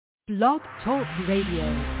Blog Talk Radio.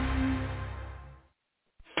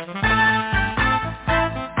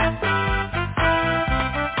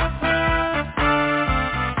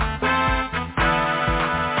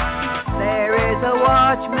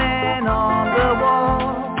 Watchman on the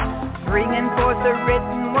wall, bringing forth the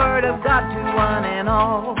written word of God to one and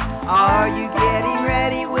all. Are you getting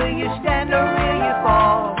ready? Will you stand or will you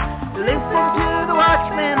fall? Listen to the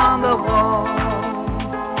watchman on the wall.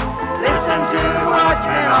 Listen to the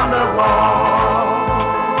watchman on the wall.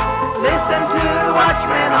 Listen to the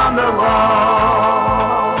watchman on the wall.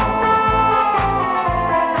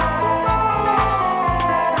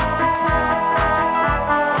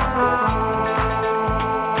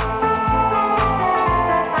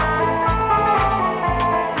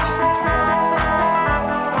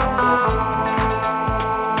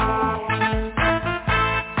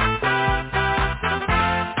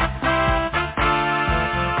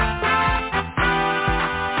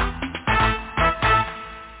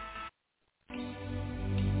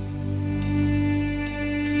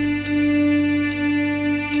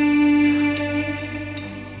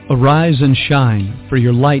 Arise and shine, for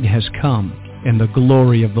your light has come, and the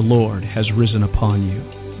glory of the Lord has risen upon you.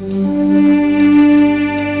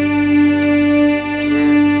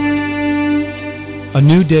 A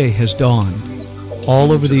new day has dawned.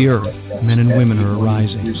 All over the earth, men and women are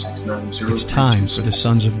arising. It's time for the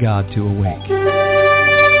sons of God to awake.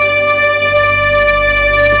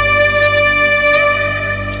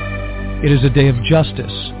 It is a day of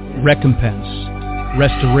justice, recompense,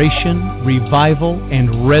 restoration, revival,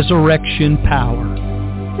 and resurrection power.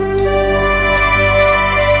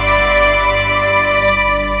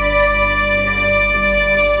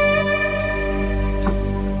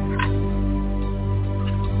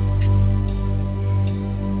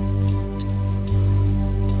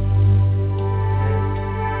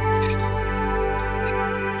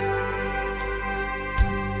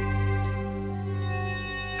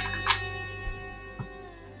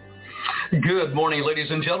 Good morning, ladies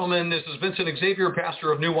and gentlemen. This is Vincent Xavier,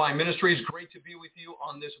 pastor of New Wine Ministries. Great to be with you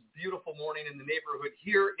on this beautiful morning in the neighborhood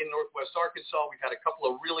here in Northwest Arkansas. We've had a couple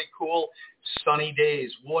of really cool sunny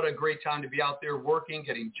days. What a great time to be out there working,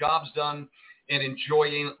 getting jobs done, and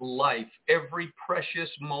enjoying life, every precious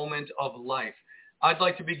moment of life. I'd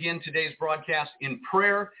like to begin today's broadcast in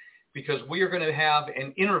prayer because we are going to have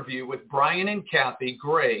an interview with Brian and Kathy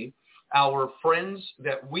Gray, our friends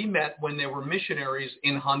that we met when they were missionaries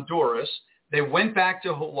in Honduras. They went back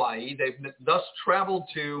to Hawaii. They've thus traveled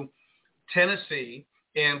to Tennessee,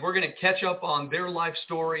 and we're going to catch up on their life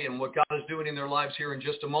story and what God is doing in their lives here in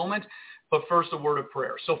just a moment. But first, a word of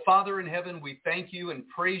prayer. So, Father in heaven, we thank you and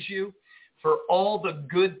praise you for all the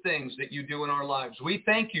good things that you do in our lives. We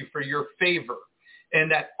thank you for your favor,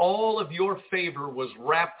 and that all of your favor was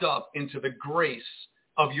wrapped up into the grace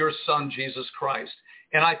of your Son, Jesus Christ.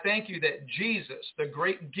 And I thank you that Jesus, the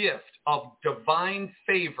great gift of divine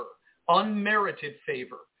favor, unmerited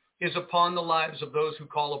favor, is upon the lives of those who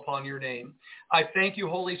call upon your name. I thank you,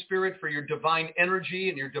 Holy Spirit, for your divine energy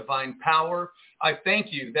and your divine power. I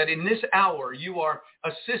thank you that in this hour you are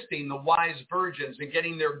assisting the wise virgins in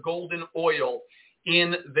getting their golden oil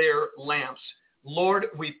in their lamps. Lord,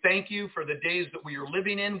 we thank you for the days that we are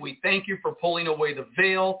living in. We thank you for pulling away the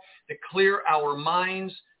veil, to clear our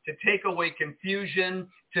minds, to take away confusion,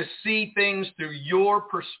 to see things through your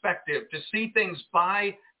perspective, to see things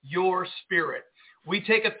by your Spirit. We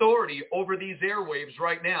take authority over these airwaves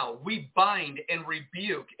right now. We bind and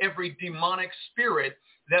rebuke every demonic spirit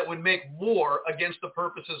that would make war against the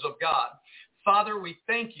purposes of God. Father, we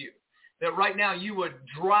thank you that right now you would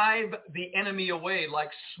drive the enemy away like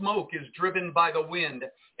smoke is driven by the wind,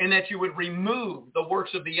 and that you would remove the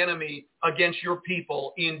works of the enemy against your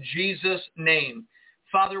people in Jesus' name.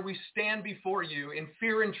 Father, we stand before you in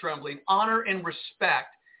fear and trembling, honor and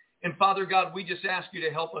respect. And Father God, we just ask you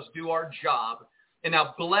to help us do our job. And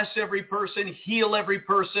now bless every person, heal every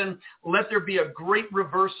person. Let there be a great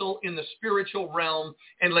reversal in the spiritual realm,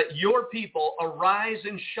 and let your people arise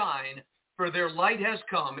and shine, for their light has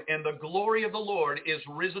come, and the glory of the Lord is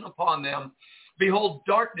risen upon them. Behold,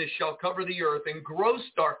 darkness shall cover the earth, and gross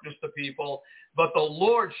darkness the people, but the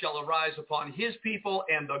Lord shall arise upon his people,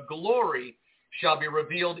 and the glory shall be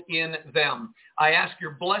revealed in them. I ask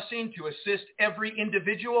your blessing to assist every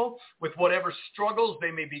individual with whatever struggles they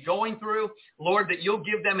may be going through. Lord, that you'll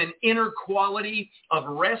give them an inner quality of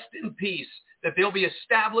rest and peace, that they'll be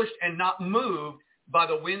established and not moved by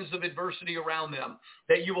the winds of adversity around them,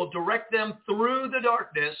 that you will direct them through the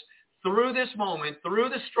darkness, through this moment, through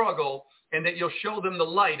the struggle, and that you'll show them the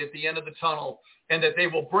light at the end of the tunnel, and that they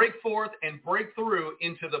will break forth and break through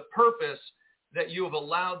into the purpose that you have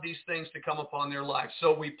allowed these things to come upon their lives.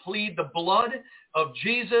 So we plead the blood of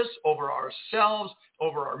Jesus over ourselves,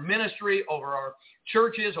 over our ministry, over our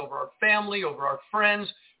churches, over our family, over our friends.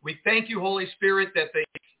 We thank you, Holy Spirit, that the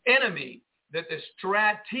enemy, that the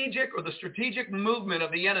strategic movement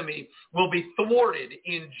of the enemy will be thwarted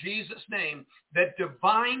in Jesus' name, that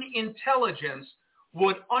divine intelligence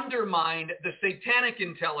would undermine the satanic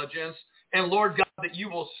intelligence, and Lord God, that you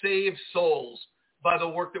will save souls by the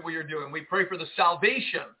work that we are doing. We pray for the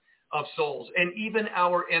salvation of souls, and even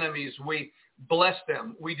our enemies. We bless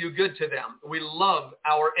them. We do good to them. We love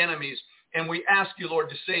our enemies, and we ask you, Lord,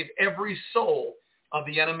 to save every soul of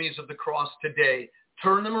the enemies of the cross today.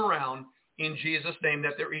 Turn them around in Jesus' name,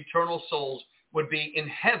 that their eternal souls would be in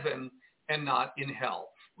heaven and not in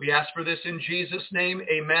hell. We ask for this in Jesus' name.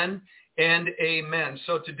 Amen and amen.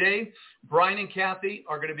 So today, Brian and Kathy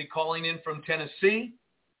are going to be calling in from Tennessee,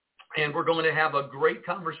 and we're going to have a great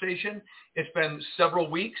conversation. It's been several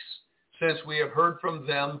weeks since we have heard from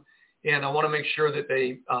them, and I want to make sure that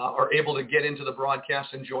they are able to get into the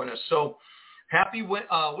broadcast and join us. So happy,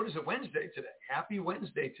 Wednesday today? Happy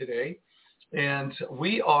Wednesday today. And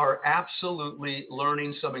we are absolutely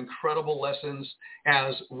learning some incredible lessons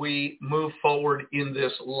as we move forward in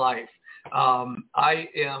this life. I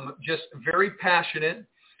am just very passionate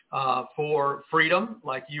for freedom,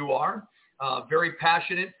 like you are. Very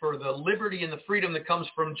passionate for the liberty and the freedom that comes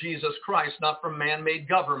from Jesus Christ, not from man-made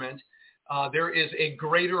government. There is a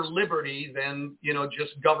greater liberty than,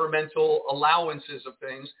 just governmental allowances of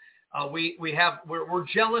things. We're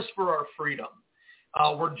jealous for our freedom.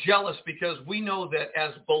 We're jealous because we know that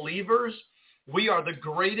as believers, we are the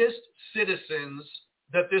greatest citizens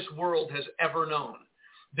that this world has ever known.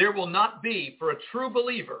 There will not be, for a true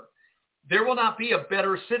believer, there will not be a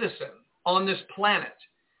better citizen on this planet.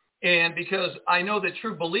 And because I know that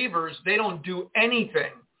true believers, they don't do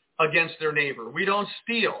anything against their neighbor. We don't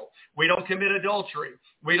steal. We don't commit adultery.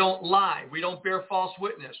 We don't lie. We don't bear false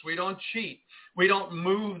witness. We don't cheat. We don't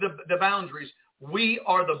move the boundaries. We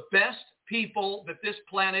are the best people that this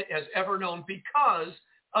planet has ever known because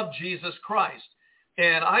of Jesus Christ.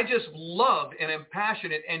 And I just love and am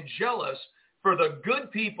passionate and jealous for the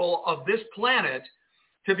good people of this planet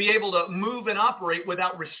to be able to move and operate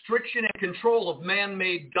without restriction and control of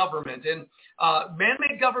man-made government. And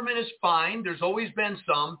man-made government is fine. There's always been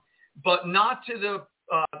some, but not to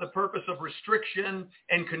the purpose of restriction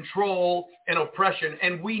and control and oppression.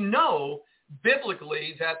 And we know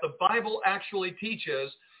biblically that the Bible actually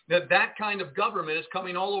teaches that kind of government is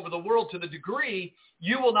coming all over the world to the degree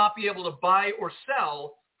you will not be able to buy or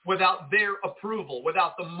sell without their approval,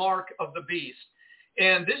 without the mark of the beast.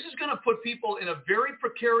 And this is going to put people in a very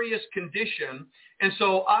precarious condition. And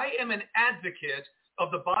so I am an advocate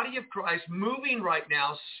of the body of Christ moving right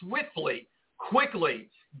now swiftly, quickly,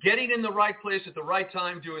 getting in the right place at the right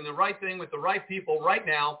time, doing the right thing with the right people right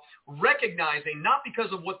now, recognizing not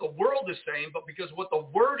because of what the world is saying, but because of what the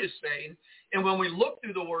Word is saying. And when we look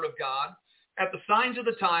through the Word of God at the signs of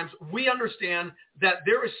the times, we understand that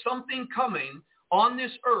there is something coming on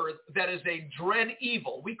this earth that is a dread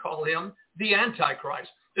evil. We call him the Antichrist,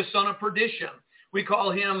 the son of perdition. We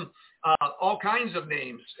call him all kinds of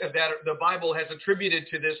names that the Bible has attributed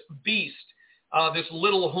to this beast, this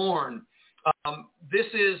little horn. This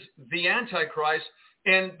is the Antichrist,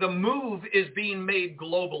 and the move is being made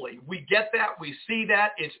globally. We get that. We see that.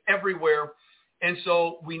 It's everywhere. And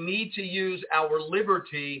so we need to use our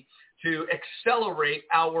liberty to accelerate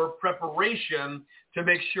our preparation to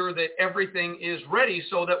make sure that everything is ready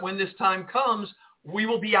so that when this time comes, we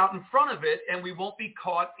will be out in front of it and we won't be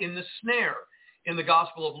caught in the snare. In the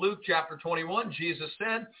Gospel of Luke, chapter 21, Jesus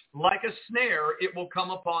said, like a snare, it will come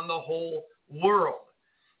upon the whole world.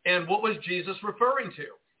 And what was Jesus referring to?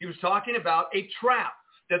 He was talking about a trap,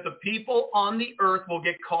 that the people on the earth will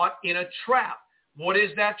get caught in a trap. What is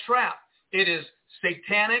that trap? It is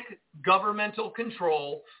satanic governmental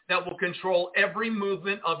control that will control every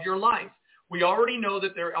movement of your life. We already know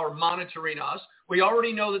that they are monitoring us. We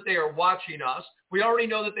already know that they are watching us. We already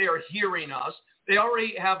know that they are hearing us. They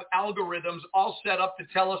already have algorithms all set up to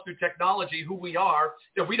tell us through technology who we are,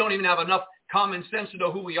 that we don't even have enough common sense to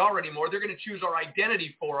know who we are anymore. They're going to choose our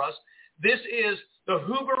identity for us. This is the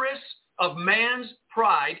hubris of man's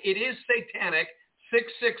pride. It is satanic,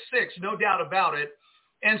 666, no doubt about it.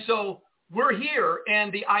 And so we're here,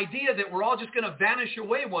 and the idea that we're all just going to vanish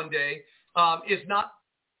away one day is not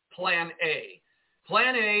plan A.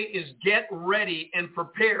 Plan A is get ready and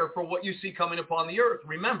prepare for what you see coming upon the earth.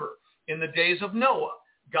 Remember, in the days of Noah,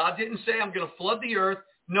 God didn't say, I'm going to flood the earth.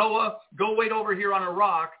 Noah, go wait over here on a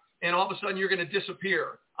rock, and all of a sudden you're going to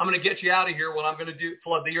disappear. I'm going to get you out of here when I'm going to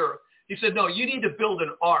flood the earth. He said, no, you need to build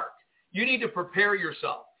an ark. You need to prepare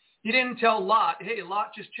yourself. He didn't tell Lot, hey,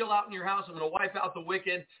 Lot, just chill out in your house. I'm going to wipe out the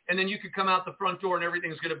wicked, and then you could come out the front door and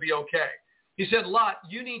everything's going to be okay. He said, Lot,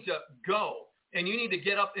 you need to go, and you need to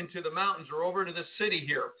get up into the mountains or over to the city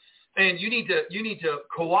here, and you need to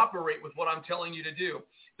cooperate with what I'm telling you to do.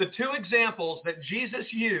 The two examples that Jesus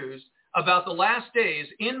used about the last days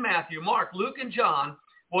in Matthew, Mark, Luke, and John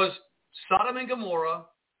was Sodom and Gomorrah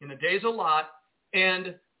in the days of Lot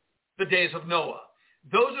and the days of Noah.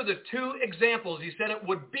 Those are the two examples he said it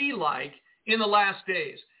would be like in the last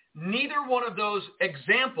days. Neither one of those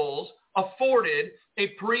examples afforded a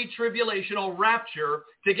pre-tribulational rapture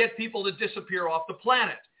to get people to disappear off the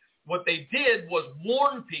planet. What they did was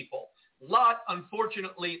warn people. Lot,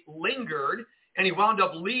 unfortunately, lingered, and he wound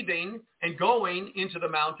up leaving and going into the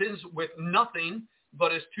mountains with nothing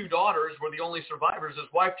but his two daughters were the only survivors.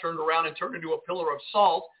 His wife turned around and turned into a pillar of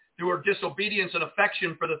salt through her disobedience and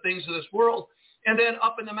affection for the things of this world. And then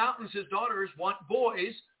up in the mountains, his daughters want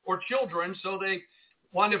boys or children, so they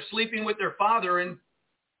wind up sleeping with their father, and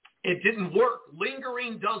it didn't work.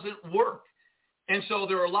 Lingering doesn't work. And so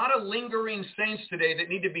there are a lot of lingering saints today that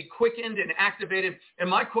need to be quickened and activated. And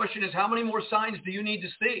my question is, how many more signs do you need to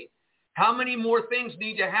see? How many more things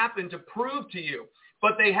need to happen to prove to you?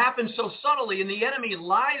 But they happen so subtly, and the enemy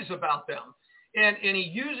lies about them. And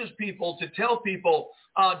he uses people to tell people,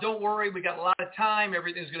 don't worry, we got a lot of time,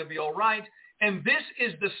 everything's going to be all right. And this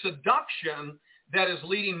is the seduction that is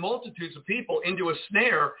leading multitudes of people into a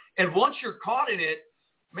snare. And once you're caught in it,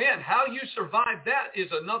 man, how you survive that is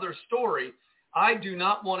another story. I do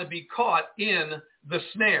not want to be caught in the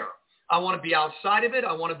snare. I want to be outside of it.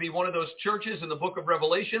 I want to be one of those churches in the book of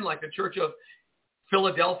Revelation, like the church of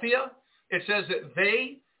Philadelphia. It says that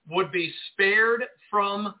they would be spared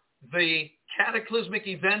from the cataclysmic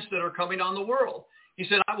events that are coming on the world. He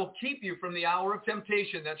said, I will keep you from the hour of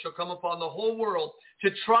temptation that shall come upon the whole world to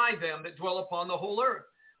try them that dwell upon the whole earth.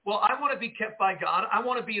 Well, I want to be kept by God. I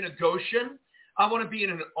want to be in a Goshen. I want to be in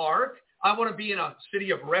an ark. I want to be in a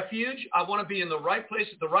city of refuge. I want to be in the right place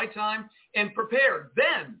at the right time and prepared.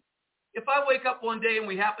 Then, if I wake up one day and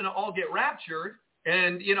we happen to all get raptured,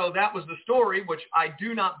 and, that was the story, which I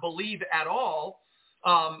do not believe at all,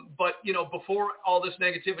 but, before all this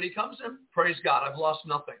negativity comes in, praise God, I've lost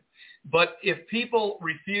nothing. But if people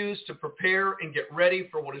refuse to prepare and get ready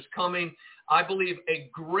for what is coming, I believe a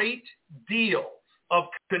great deal of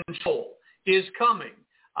control is coming.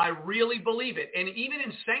 I really believe it. And even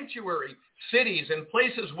in sanctuary cities and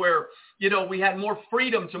places where, we had more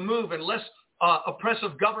freedom to move and less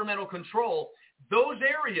oppressive governmental control, those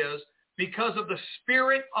areas, because of the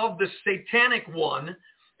spirit of the satanic one,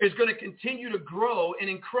 is going to continue to grow and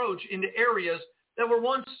encroach into areas that were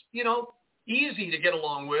once, easy to get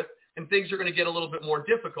along with, and things are going to get a little bit more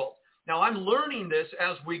difficult. Now, I'm learning this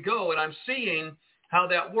as we go, and I'm seeing how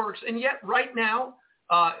that works. And yet right now,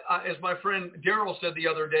 as my friend Daryl said the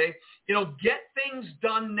other day, get things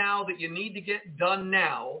done now that you need to get done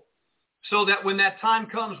now, so that when that time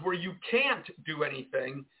comes where you can't do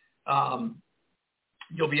anything,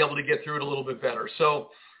 you'll be able to get through it a little bit better. So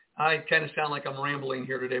I kind of sound like I'm rambling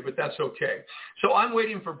here today, but that's okay. So I'm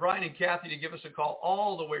waiting for Brian and Kathy to give us a call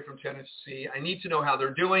all the way from Tennessee. I need to know how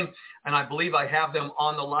they're doing, and I believe I have them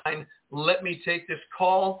on the line. Let me take this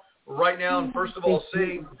call right now. And first of all,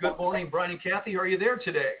 say good morning, Brian and Kathy. Are you there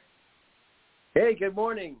today? Hey, good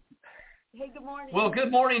morning. Hey, good morning. Well,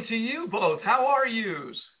 good morning to you both. How are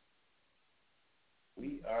yous?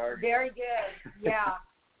 We are very good.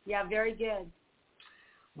 Yeah, very good.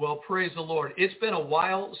 Well, praise the Lord. It's been a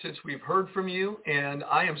while since we've heard from you, and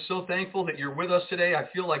I am so thankful that you're with us today. I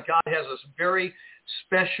feel like God has a very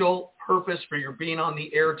special purpose for your being on the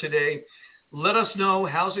air today. Let us know,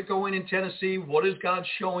 how's it going in Tennessee? What is God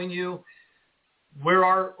showing you? Where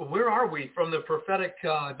are we from the prophetic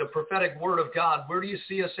word of God? Where do you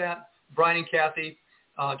see us at, Brian and Kathy?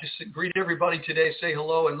 Just greet everybody today, say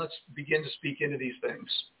hello, and let's begin to speak into these things.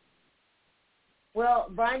 Well,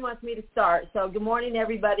 Brian wants me to start. So good morning,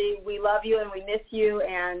 everybody. We love you and we miss you.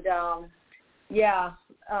 And,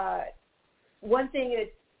 one thing is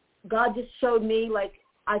God just showed me,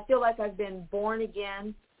 I feel like I've been born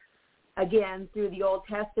again through the Old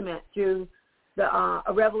Testament, through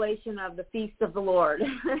a revelation of the feast of the Lord.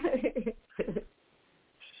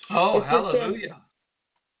 Oh, hallelujah.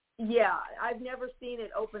 I've never seen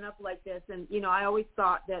it open up like this. And, I always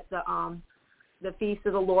thought that the feasts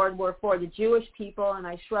of the Lord were for the Jewish people, and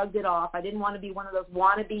I shrugged it off. I didn't want to be one of those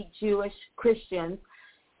wannabe Jewish Christians.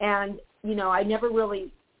 And, I never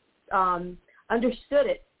really understood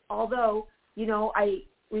it, although, I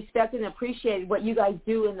respected and appreciated what you guys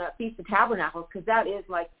do in the Feast of Tabernacles, because that is,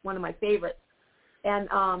 one of my favorites. And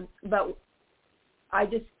but I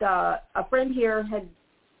just, a friend here had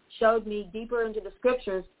showed me deeper into the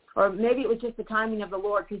scriptures, or maybe it was just the timing of the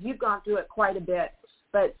Lord, because you've gone through it quite a bit.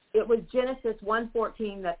 But it was Genesis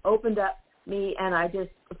 1:14 that opened up me, and I just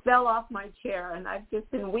fell off my chair, and I've just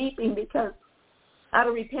been weeping because out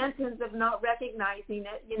of repentance of not recognizing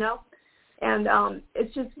it, you know. And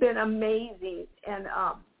it's just been amazing. And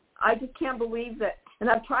I just can't believe that. And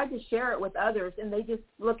I've tried to share it with others, and they just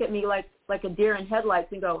look at me like a deer in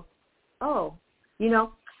headlights and go, oh, you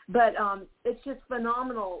know. But it's just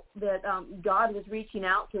phenomenal that God was reaching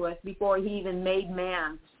out to us before he even made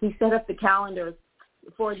man. He set up the calendars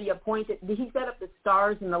for the appointed, he set up the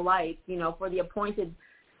stars and the lights, you know, for the appointed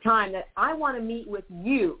time that I want to meet with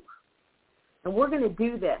you. And we're going to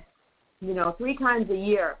do this, you know, 3 times a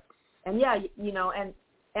year. And, yeah, you know,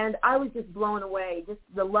 and I was just blown away, just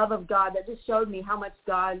the love of God that just showed me how much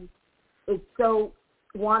God is so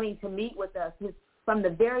wanting to meet with us from the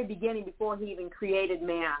very beginning before he even created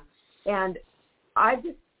man. And I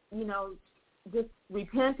just, you know, just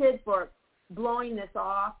repented for blowing this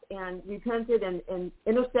off and repented and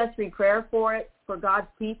intercessory prayer for it, for God's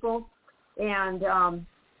people. And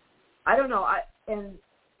I don't know, and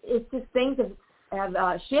it's just things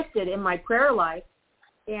have shifted in my prayer life,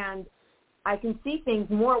 and I can see things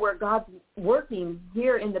more where God's working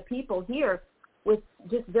here in the people here with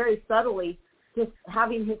just very subtly, just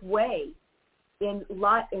having his way in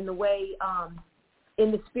the way,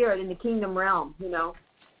 in the spirit, in the kingdom realm, you know.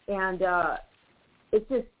 And it's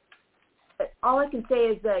just, all I can say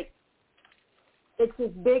is that it's as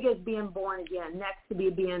big as being born again, next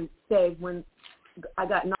to being saved, when I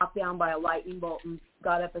got knocked down by a lightning bolt and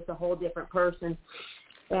got up as a whole different person.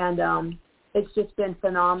 And it's just been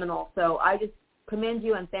phenomenal. So I just commend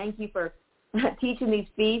you and thank you for teaching these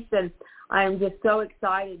feasts. And I am just so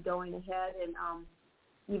excited going ahead. And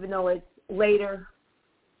even though it's later,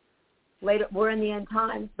 we're in the end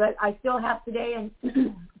times, but I still have today and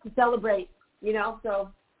to celebrate, you know, so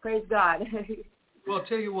praise God. Well, I'll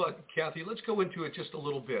tell you what, Kathy, let's go into it just a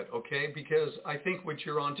little bit, okay? Because I think what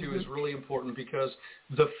you're onto is really important, because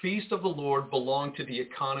the feast of the Lord belong to the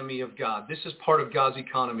economy of God. This is part of God's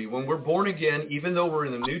economy. When we're born again, even though we're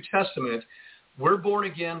in the New Testament, we're born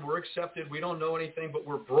again, we're accepted, we don't know anything, but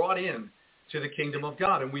we're brought in to the kingdom of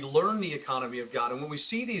God, and we learn the economy of God. And when we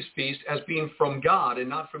see these feasts as being from God and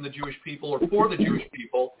not from the Jewish people or for the Jewish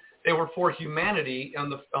people, they were for humanity on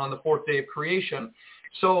the 4th day of creation.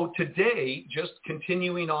 So today, just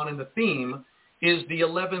continuing on in the theme, is the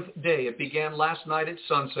 11th day. It began last night at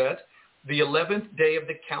sunset, the 11th day of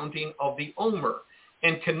the counting of the Omer,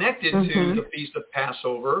 and connected to the Feast of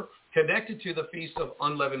Passover, connected to the Feast of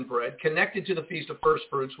Unleavened Bread, connected to the Feast of First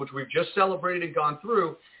Fruits, which we've just celebrated and gone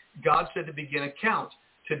through. God said to begin a count.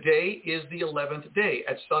 Today is the 11th day.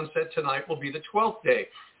 At sunset tonight will be the 12th day.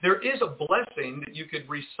 There is a blessing that you could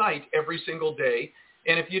recite every single day.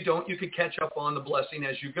 And if you don't, you could catch up on the blessing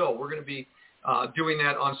as you go. We're going to be doing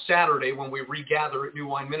that on Saturday when we regather at New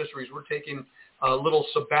Wine Ministries. We're taking a little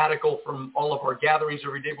sabbatical from all of our gatherings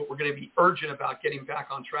every day, but we're going to be urgent about getting back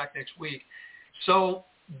on track next week. So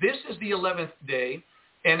this is the 11th day,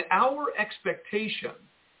 and our expectation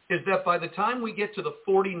is that by the time we get to the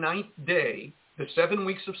 49th day, the 7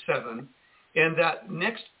 weeks of 7, and that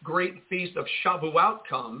next great feast of Shavuot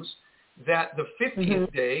comes, that the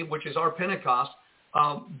 50th day, which is our Pentecost,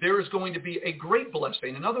 there is going to be a great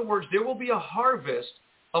blessing. In other words, there will be a harvest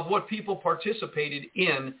of what people participated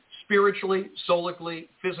in spiritually, solically,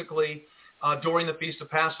 physically during the Feast of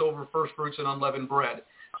Passover, First Fruits, and Unleavened Bread.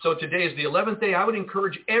 So today is the 11th day. I would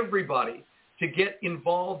encourage everybody to get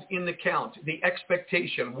involved in the count, the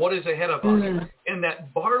expectation, what is ahead of us. And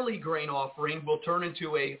that barley grain offering will turn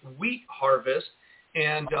into a wheat harvest.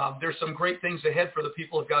 And there's some great things ahead for the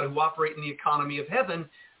people of God who operate in the economy of heaven,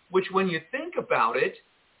 which when you think about it,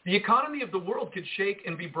 the economy of the world could shake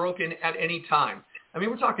and be broken at any time. I mean,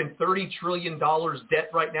 we're talking $30 trillion debt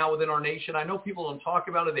right now within our nation. I know people don't talk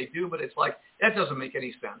about it, they do, but it's like, that doesn't make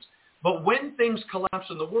any sense. But when things collapse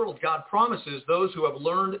in the world, God promises those who have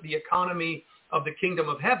learned the economy of the kingdom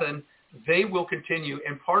of heaven, they will continue.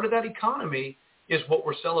 And part of that economy is what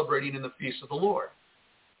we're celebrating in the Feast of the Lord.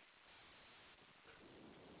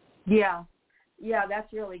 Yeah,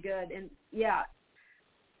 that's really good. And yeah,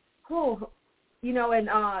 cool. You know, and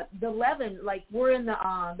the leaven, like we're in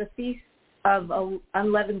the Feast of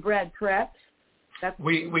Unleavened Bread, correct?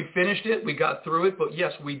 We finished it. We got through it. But,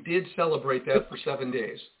 yes, we did celebrate that for 7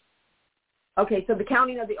 days. Okay, so the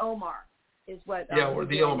counting of the Omer is what we're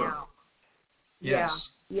the Omer. Now. Yes.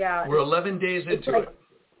 Yeah. We're 11 days into it.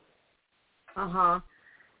 Up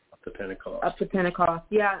to Pentecost. Up to Pentecost.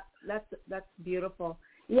 Yeah, that's beautiful.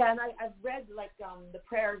 Yeah, and I've read like the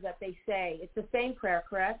prayers that they say. It's the same prayer,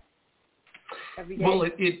 correct? Every day. Well,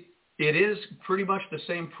 it is pretty much the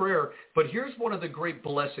same prayer, but here's one of the great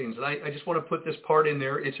blessings, and I just want to put this part in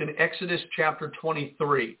there. It's in Exodus chapter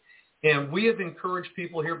 23, and we have encouraged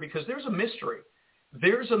people here because there's a mystery.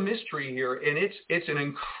 There's a mystery here, and it's an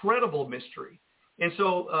incredible mystery. And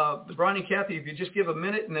so, Brian and Kathy, if you just give a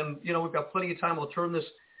minute, and then, we've got plenty of time, we'll turn this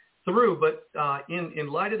through. But in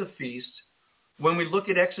light of the feast, when we look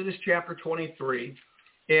at Exodus chapter 23,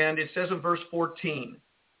 and it says in verse 14,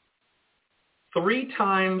 3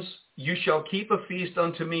 times you shall keep a feast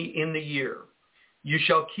unto me in the year. You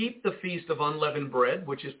shall keep the feast of unleavened bread,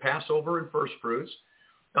 which is Passover and first fruits.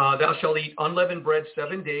 Thou shalt eat unleavened bread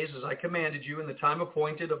 7 days, as I commanded you, in the time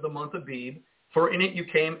appointed of the month of Abib, for in it you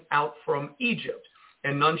came out from Egypt,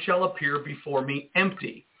 and none shall appear before me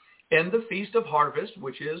empty. And the feast of harvest,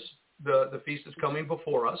 which is the feast that's coming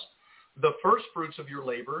before us, the first fruits of your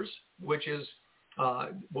labors, which is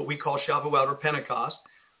what we call Shavuot or Pentecost,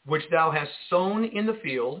 which thou hast sown in the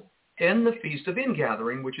field, and the feast of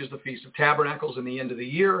ingathering, which is the Feast of Tabernacles in the end of the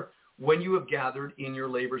year, when you have gathered in your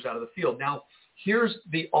labors out of the field. Now, here's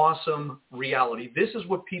the awesome reality. This is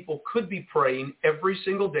what people could be praying every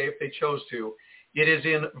single day if they chose to. It is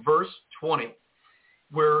in verse 20,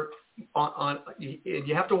 where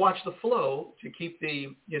you have to watch the flow to keep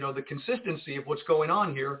the consistency of what's going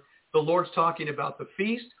on here. The Lord's talking about the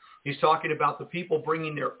feast. He's talking about the people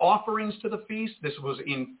bringing their offerings to the feast. This was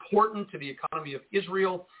important to the economy of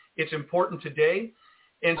Israel. It's important today.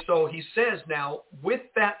 And so he says now, with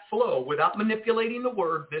that flow, without manipulating the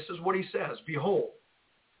word, this is what he says. Behold,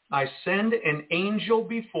 I send an angel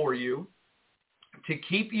before you to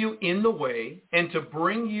keep you in the way and to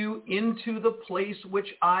bring you into the place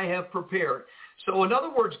which I have prepared. So in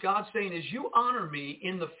other words, God's saying, as you honor me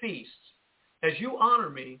in the feasts, as you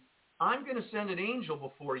honor me, I'm going to send an angel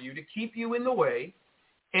before you to keep you in the way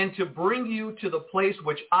and to bring you to the place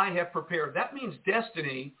which I have prepared. That means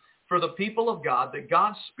destiny for the people of God, that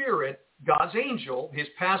God's Spirit, God's angel, his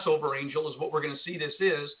Passover angel is what we're going to see this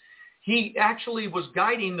is, he actually was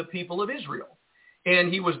guiding the people of Israel.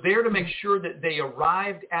 And he was there to make sure that they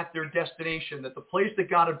arrived at their destination, that the place that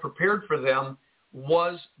God had prepared for them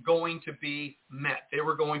was going to be met. They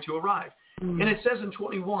were going to arrive. And it says in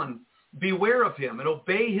 21, beware of him and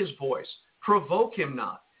obey his voice. Provoke him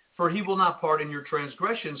not, for he will not pardon your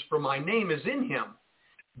transgressions, for my name is in him.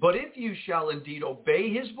 But if you shall indeed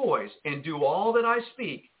obey his voice and do all that I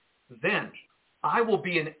speak, then I will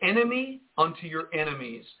be an enemy unto your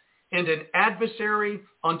enemies and an adversary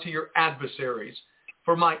unto your adversaries.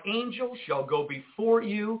 For my angel shall go before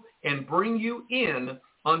you and bring you in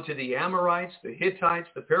unto the Amorites, the Hittites,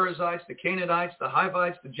 the Perizzites, the Canaanites, the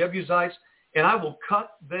Hivites, the Jebusites, and I will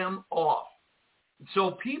cut them off.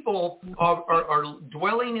 So people are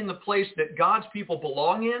dwelling in the place that God's people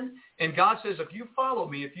belong in, and God says, if you follow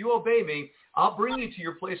me, if you obey me, I'll bring you to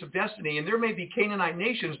your place of destiny, and there may be Canaanite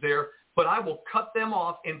nations there, but I will cut them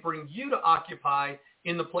off and bring you to occupy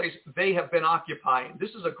in the place they have been occupying.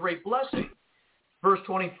 This is a great blessing. Verse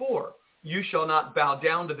 24, you shall not bow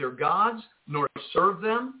down to their gods, nor serve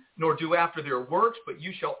them, nor do after their works, but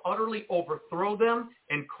you shall utterly overthrow them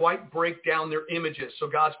and quite break down their images. So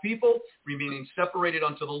God's people, remaining separated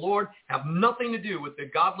unto the Lord, have nothing to do with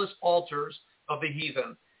the godless altars of the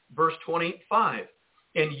heathen. Verse 25,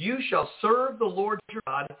 and you shall serve the Lord your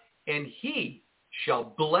God, and he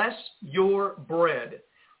shall bless your bread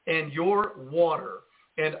and your water,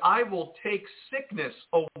 and I will take sickness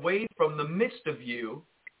away from the midst of you,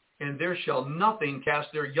 and there shall nothing cast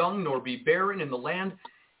their young nor be barren in the land.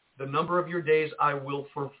 The number of your days I will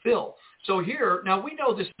fulfill. So here, now we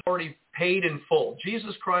know this is already paid in full.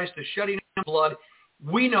 Jesus Christ, the shedding of blood,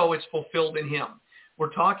 we know it's fulfilled in him.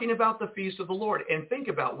 We're talking about the feast of the Lord. And think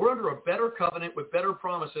about, we're under a better covenant with better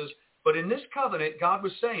promises. But in this covenant, God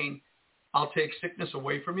was saying, I'll take sickness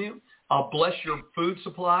away from you. I'll bless your food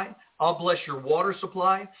supply. I'll bless your water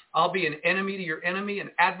supply. I'll be an enemy to your enemy,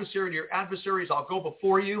 an adversary to your adversaries. I'll go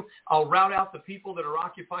before you. I'll rout out the people that are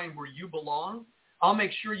occupying where you belong. I'll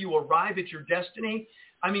make sure you arrive at your destiny.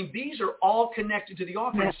 I mean, these are all connected to the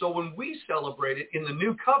offering. So when we celebrate it in the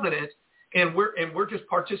new covenant, and we're just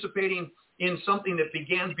participating in something that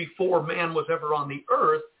began before man was ever on the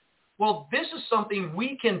earth, well, this is something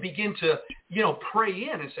we can begin to, pray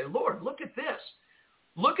in and say, Lord, look at this.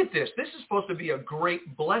 Look at this. This is supposed to be a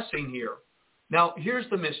great blessing here. Now, here's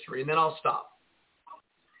the mystery, and then I'll stop.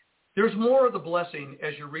 There's more of the blessing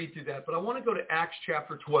as you read through that, but I want to go to Acts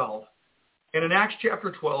chapter 12. And in Acts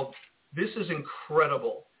chapter 12, this is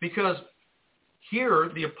incredible because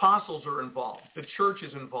here the apostles are involved. The church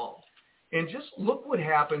is involved. And just look what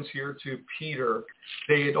happens here to Peter.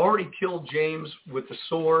 They had already killed James with the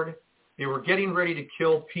sword. They were getting ready to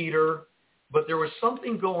kill Peter, but there was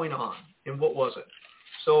something going on. And what was it?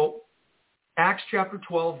 So Acts chapter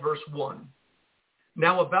 12, verse 1.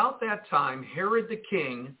 Now about that time, Herod the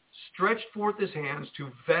king stretched forth his hands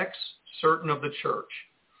to vex certain of the church.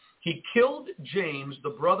 He killed James,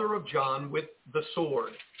 the brother of John, with the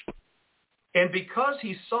sword. And because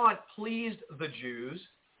he saw it pleased the Jews,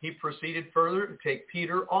 he proceeded further to take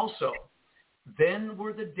Peter also. Then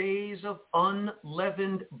were the days of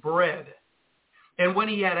unleavened bread. And when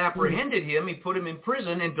he had apprehended him, he put him in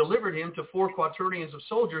prison and delivered him to 4 quaternions of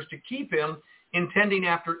soldiers to keep him, intending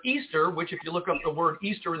after Easter, which if you look up the word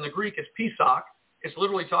Easter in the Greek, it's Pesach. It's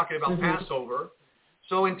literally talking about Passover.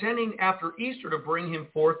 So intending after Easter to bring him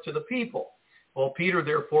forth to the people. Well, Peter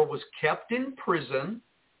therefore was kept in prison,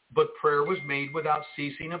 but prayer was made without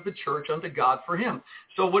ceasing of the church unto God for him.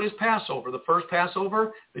 So what is Passover? The first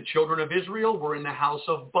Passover, the children of Israel were in the house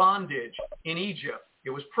of bondage in Egypt. It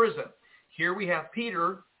was prison. Here we have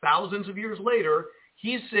Peter, thousands of years later.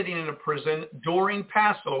 He's sitting in a prison during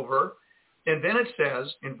Passover. And then it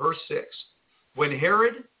says in verse 6, when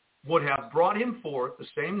Herod would have brought him forth the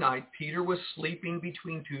same night, Peter was sleeping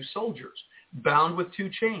between 2 soldiers, bound with 2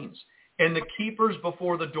 chains. And the keepers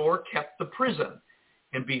before the door kept the prison.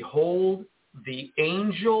 And behold, the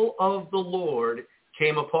angel of the Lord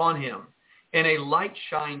came upon him, and a light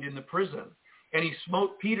shined in the prison. And he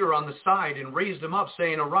smote Peter on the side and raised him up,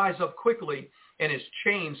 saying, arise up quickly. And his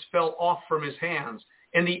chains fell off from his hands.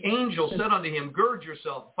 And the angel said unto him, gird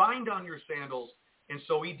yourself, bind on your sandals. And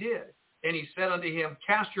so he did. And he said unto him,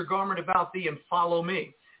 cast your garment about thee and follow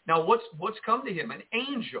me. Now what's come to him? An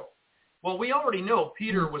angel. Well, we already know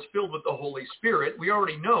Peter was filled with the Holy Spirit. We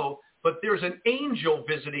already know, but there's an angel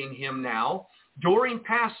visiting him now during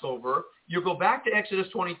Passover. You go back to Exodus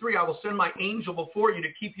 23, I will send my angel before you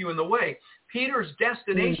to keep you in the way. Peter's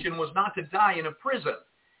destination was not to die in a prison.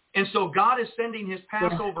 And so God is sending his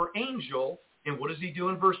Passover angel. And what does he do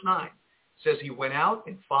in verse 9? It says he went out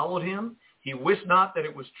and followed him. He wist not that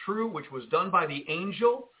it was true, which was done by the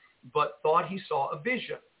angel, but thought he saw a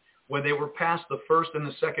vision. When they were past the first and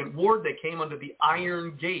the second ward, they came unto the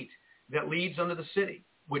iron gate that leads unto the city,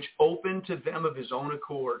 which opened to them of his own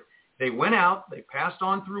accord. They went out, they passed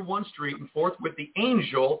on through one street, and forthwith the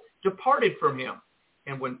angel departed from him.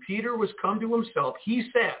 And when Peter was come to himself, he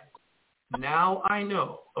said, now I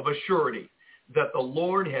know of a surety that the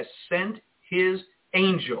Lord has sent his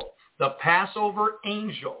angel, the Passover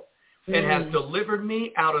angel, and has delivered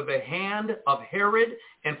me out of the hand of Herod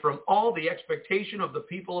and from all the expectation of the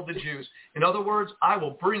people of the Jews. In other words, I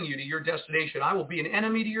will bring you to your destination. I will be an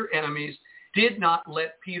enemy to your enemies. Did not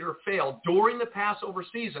let Peter fail during the Passover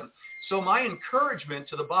season. So my encouragement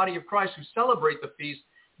to the body of Christ who celebrate the feast,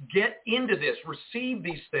 get into this, receive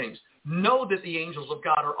these things. Know that the angels of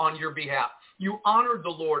God are on your behalf. You honored the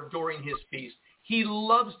Lord during his feast. He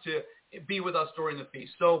loves to be with us during the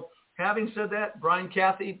feast. So having said that, Brian,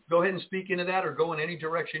 Kathy, go ahead and speak into that or go in any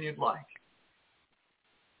direction you'd like.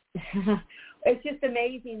 It's just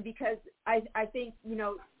amazing because I think,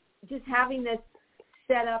 just having this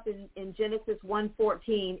set up in Genesis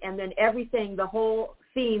 1:14 and then everything, the whole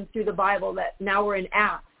theme through the Bible that now we're in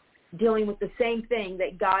Acts, dealing with the same thing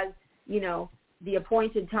that God's, the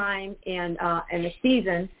appointed time and the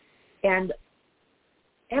season and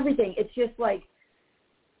everything. It's just like,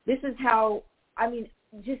 this is how,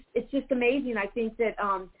 it's just amazing. I think that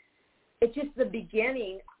it's just the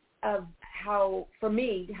beginning of how, for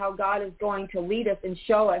me, how God is going to lead us and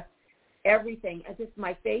show us everything. It's just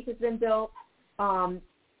my faith has been built.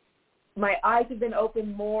 My eyes have been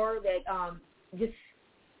opened more that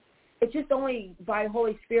it's just only by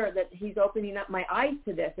Holy Spirit that he's opening up my eyes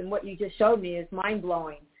to this. And what you just showed me is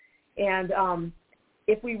mind-blowing. And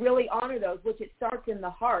if we really honor those, which it starts in the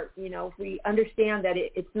heart, if we understand that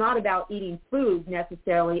it's not about eating food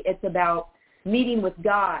necessarily, it's about meeting with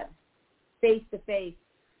God face-to-face,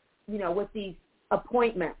 with these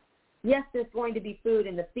appointments. Yes, there's going to be food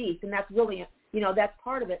in the feast, and that's really, that's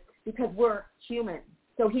part of it because we're human.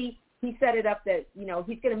 So he set it up that,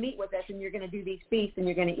 he's going to meet with us and you're going to do these feasts and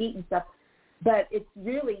you're going to eat and stuff. But it's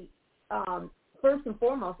really, first and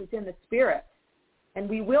foremost, it's in the spirit. And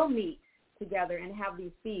we will meet together and have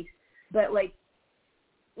these feasts. But like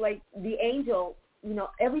the angel,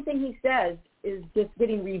 everything he says is just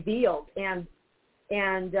getting revealed. And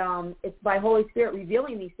it's by Holy Spirit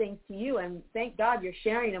revealing these things to you. And thank God you're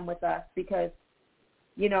sharing them with us because,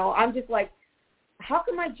 I'm just like, how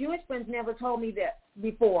come my Jewish friends never told me this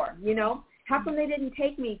before? How come they didn't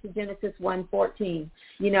take me to Genesis 1:14?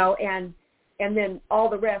 and then all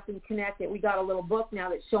the rest and connect it. We got a little book now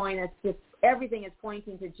that's showing us just everything is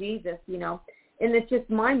pointing to Jesus, you know, and it's just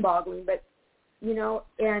mind-boggling. But, you know,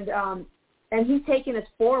 and he's taking us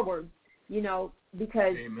forward, you know,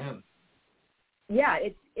 because, Amen. Yeah,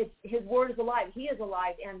 it's his word is alive. He is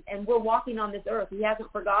alive, and we're walking on this earth. He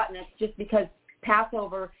hasn't forgotten us just because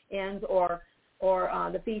Passover ends or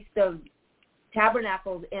the Feast of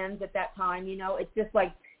Tabernacles ends at that time. You know, it's just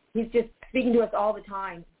like he's just speaking to us all the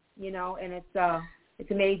time. You know, and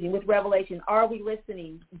it's amazing with Revelation. Are we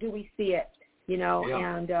listening? Do we see it? You know,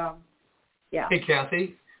 Yeah. and yeah. Hey,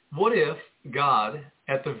 Kathy, what if God,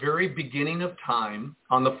 at the very beginning of time,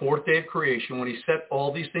 on the fourth day of creation, when he set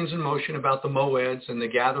all these things in motion about the moeds and the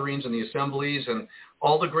gatherings and the assemblies and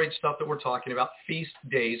all the great stuff that we're talking about, feast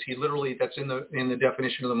days, he literally, that's in the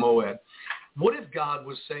definition of the moed. What if God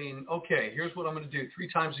was saying, okay, here's what I'm going to do 3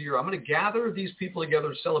 times a year. I'm going to gather these people together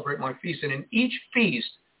to celebrate my feast. And in each feast,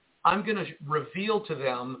 I'm going to reveal to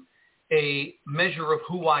them a measure of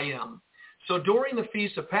who I am. So during the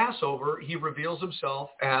Feast of Passover, he reveals himself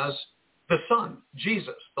as the Son,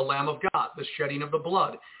 Jesus, the Lamb of God, the shedding of the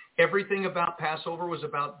blood. Everything about Passover was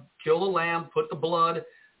about kill a lamb, put the blood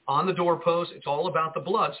on the doorpost. It's all about the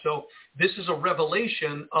blood. So this is a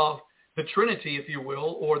revelation of the Trinity, if you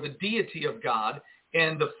will, or the deity of God.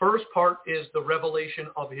 And the first part is the revelation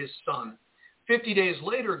of his Son. 50 days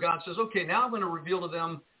later, God says, okay, now I'm going to reveal to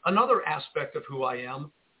them another aspect of who I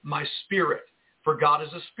am, my spirit. For God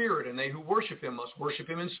is a spirit, and they who worship him must worship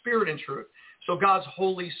him in spirit and truth. So God's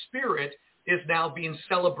Holy Spirit is now being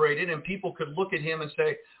celebrated, and people could look at him and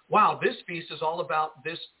say, wow, this feast is all about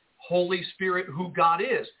this Holy Spirit, who God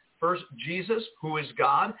is. First, Jesus, who is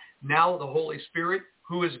God. Now the Holy Spirit,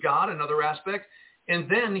 who is God, another aspect. And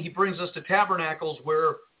then he brings us to Tabernacles,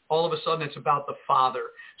 where all of a sudden it's about the Father.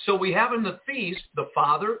 So we have in the feast the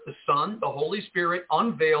Father, the Son, the Holy Spirit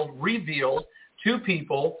unveiled, revealed to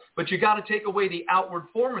people, but you got to take away the outward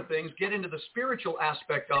form of things, get into the spiritual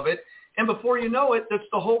aspect of it, and before you know it, that's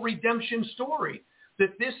the whole redemption story,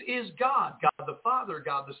 that this is God, God the Father,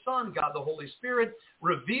 God the Son, God the Holy Spirit,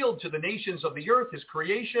 revealed to the nations of the earth, his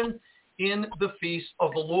creation, in the feast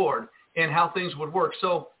of the Lord, and how things would work.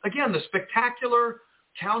 So again, the spectacular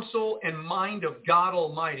counsel and mind of God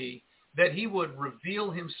Almighty, that he would reveal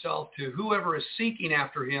himself to whoever is seeking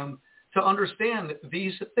after him to understand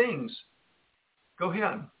these things. Go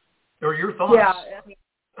ahead. Or your thoughts? Yeah, I mean,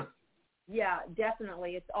 yeah,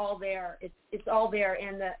 definitely. It's all there. It's all there,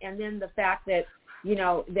 and then the fact that, you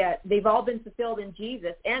know, that they've all been fulfilled in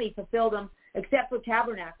Jesus, and he fulfilled them except for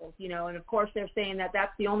Tabernacles, you know. And of course, they're saying that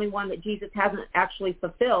that's the only one that Jesus hasn't actually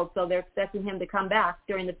fulfilled. So they're expecting him to come back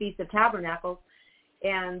during the Feast of Tabernacles,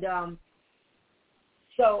 and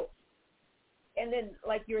and then,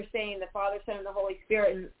 like you were saying, the Father, Son, and the Holy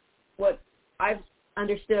Spirit. And what I've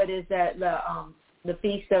understood is that the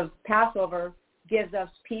Feast of Passover gives us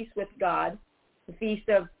peace with God. The Feast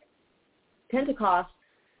of Pentecost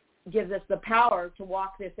gives us the power to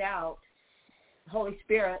walk this out, the Holy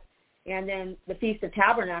Spirit. And then the Feast of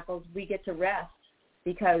Tabernacles, we get to rest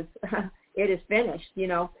because it is finished, you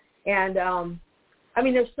know. And, I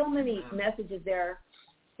mean, there's so many messages there.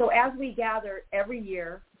 So as we gather every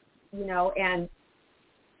year, you know, and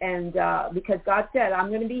because God said, I'm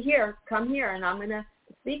going to be here, come here, and I'm going to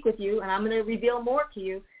speak with you, and I'm going to reveal more to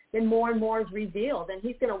you, then more and more is revealed, and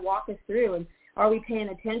he's going to walk us through. And are we paying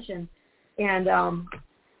attention? And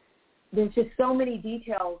there's just so many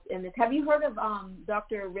details in this. Have you heard of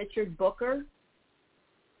Dr. Richard Booker?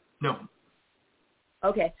 No.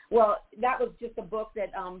 Okay. Well, that was just a book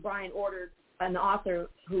that Brian ordered, an author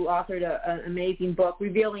who authored an amazing book,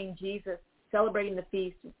 Revealing Jesus, celebrating the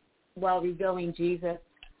feast while revealing Jesus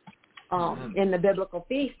in the biblical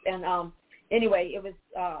feast. And anyway, it was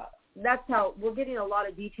that's how we're getting a lot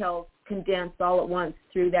of details condensed all at once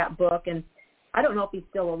through that book. And I don't know if he's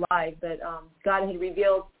still alive, but God had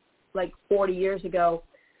revealed like 40 years ago.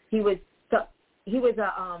 He was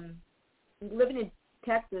living in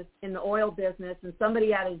Texas in the oil business, and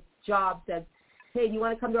somebody at his job said, hey, do you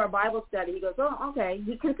want to come to our Bible study? He goes, oh, okay.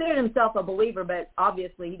 He considered himself a believer, but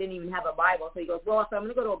obviously he didn't even have a Bible. So he goes, well, if I'm going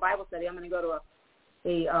to go to a Bible study, I'm going to go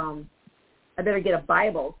to I better get a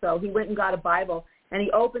Bible. So he went and got a Bible, and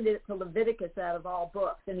he opened it to Leviticus out of all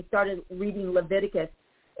books, and he started reading Leviticus.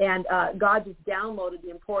 And God just downloaded the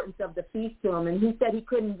importance of the feast to him. And he said he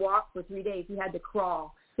couldn't walk for 3 days. He had to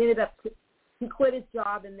crawl. He quit his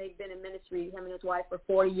job, and they've been in ministry, him and his wife, for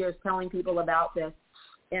 40 years telling people about this.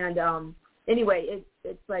 And anyway,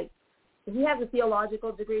 it's like he has a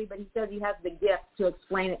theological degree, but he says he has the gift to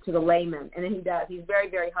explain it to the layman, and he does. He's very,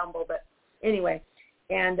 very humble. But anyway,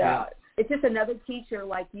 and it's just another teacher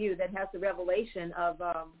like you that has the revelation of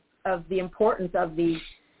of the importance of these.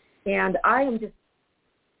 And I am just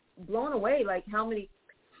blown away, like how many,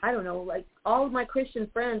 I don't know, like all of my Christian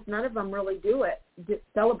friends, none of them really do it,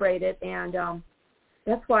 celebrate it. And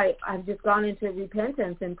that's why I've just gone into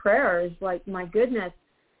repentance and prayer. Is like, my goodness,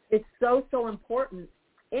 it's so, so important.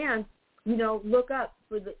 And, you know, look up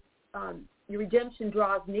for the your redemption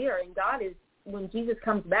draws near, and God is, when Jesus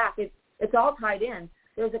comes back, it's all tied in.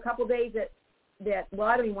 There's a couple days that well,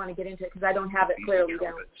 I don't even want to get into it because I don't have it clearly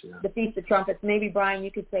down. Yeah. The Feast of Trumpets. Maybe, Brian,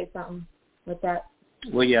 you could say something with that.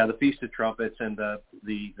 Well, yeah, the Feast of Trumpets and the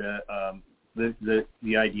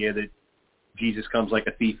idea that Jesus comes like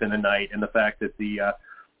a thief in the night, and the fact that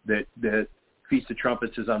the Feast of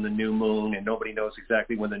Trumpets is on the new moon, and nobody knows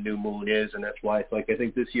exactly when the new moon is, and that's why it's like, I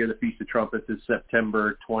think this year the Feast of Trumpets is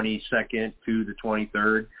September 22nd to the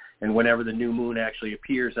 23rd, and whenever the new moon actually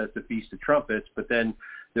appears, that's the Feast of Trumpets. But then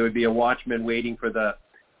there would be a watchman waiting for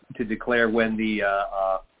to declare when the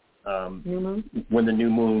when the new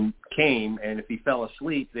moon came, and if he fell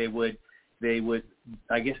asleep, they would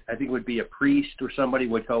I think it would be a priest or somebody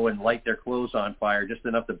would go and light their clothes on fire, just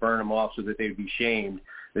enough to burn them off so that they'd be shamed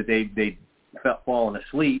that they'd fallen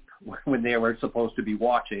asleep when they were supposed to be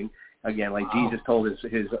watching. Again, like Jesus told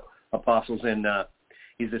his apostles and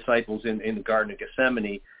his disciples in the Garden of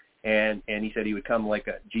Gethsemane, and he said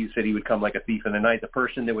Jesus said he would come like a thief in the night. The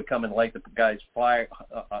person that would come and light the guy's fire,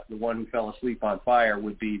 the one who fell asleep on fire,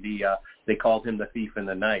 would be they called him the thief in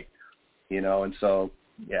the night, you know. And so,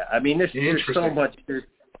 yeah, I mean, there's so much,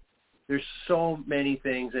 there's so many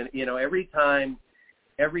things, and you know, every time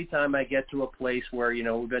I get to a place where, you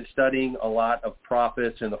know, we've been studying a lot of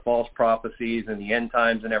prophets and the false prophecies and the end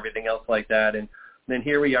times and everything else like that, and then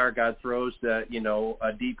here we are, God throws a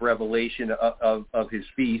deep revelation of his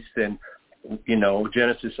feast, and, you know,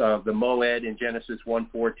 Genesis, the Moed in Genesis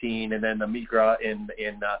 1:14, and then the Mikra in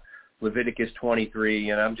Leviticus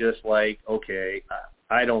 23, and I'm just like, okay,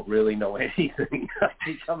 I don't really know anything. I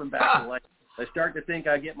keep coming back to life. I start to think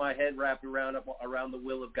I get my head wrapped around the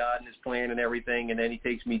will of God and his plan and everything, and then he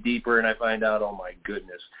takes me deeper, and I find out, oh my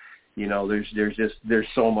goodness, you know, there's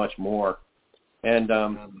so much more. And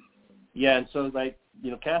yeah, and so, like,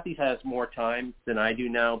 you know, Kathy has more time than I do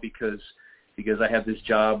now because I have this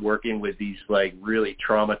job working with these, like, really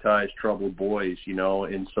traumatized, troubled boys, you know,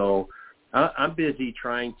 and so I'm busy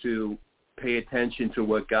trying to pay attention to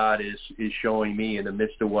what God is showing me in the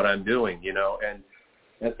midst of what I'm doing, you know, and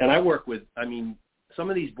I work with, I mean, some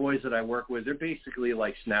of these boys that I work with, they're basically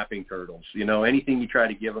like snapping turtles. You know, anything you try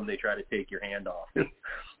to give them, they try to take your hand off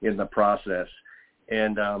in the process.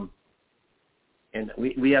 And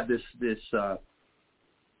we have this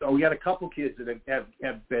we got a couple kids that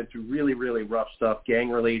have been through really, really rough stuff,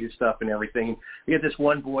 gang-related stuff and everything. We have this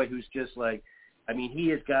one boy who's just like, I mean, he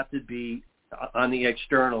has got to be, on the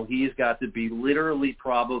external, he has got to be literally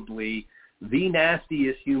probably the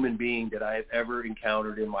nastiest human being that I have ever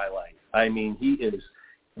encountered in my life. I mean, he is.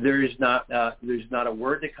 There's not a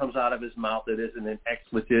word that comes out of his mouth that isn't an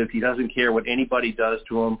expletive. He doesn't care what anybody does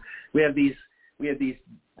to him. We have these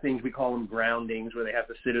things, we call them groundings, where they have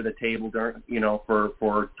to sit at a table during, you know,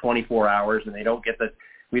 for 24 hours, and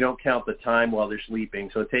we don't count the time while they're sleeping.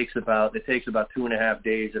 So it takes about 2.5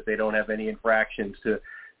 days if they don't have any infractions to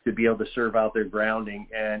be able to serve out their grounding.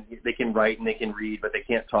 And they can write and they can read, but they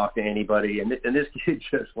can't talk to anybody. And this kid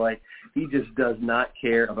he just does not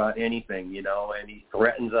care about anything, you know, and he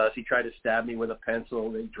threatens us. He tried to stab me with a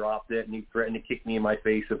pencil. They dropped it, and he threatened to kick me in my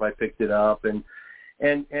face if I picked it up. And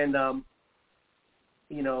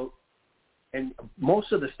you know, and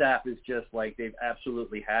most of the staff is just like, they've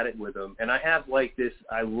absolutely had it with him. And I have like this,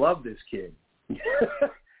 I love this kid. And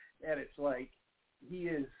it's like, he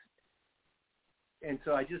is, and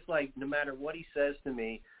so I just like, no matter what he says to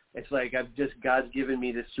me, it's like God's given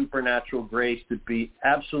me this supernatural grace to be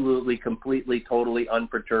absolutely, completely, totally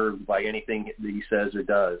unperturbed by anything that he says or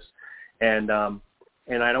does. And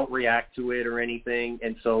I don't react to it or anything.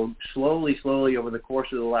 And so slowly over the course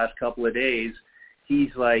of the last couple of days,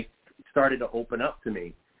 he's like started to open up to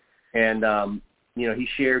me. And, you know, he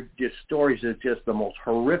shared just stories of just the most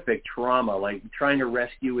horrific trauma, like trying to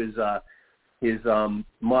rescue his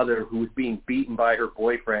mother who was being beaten by her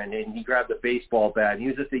boyfriend, and he grabbed a baseball bat. And he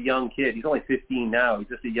was just a young kid. He's only 15 now. He's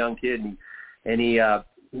just a young kid. And he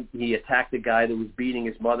attacked the guy that was beating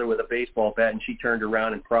his mother with a baseball bat, and she turned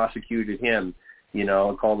around and prosecuted him, you know,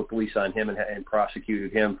 and called the police on him and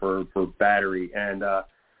prosecuted him for battery. And,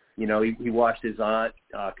 you know, he watched his aunt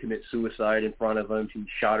commit suicide in front of him. She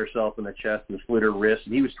shot herself in the chest and slit her wrist.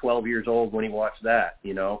 And he was 12 years old when he watched that,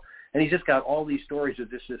 you know. And he's just got all these stories of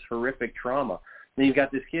this horrific trauma. And you've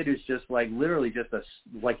got this kid who's just like literally just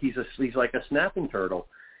he's like a snapping turtle.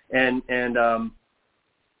 And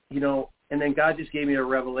and then God just gave me a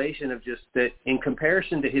revelation of just that in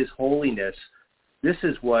comparison to his holiness, this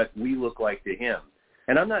is what we look like to him.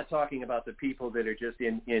 And I'm not talking about the people that are just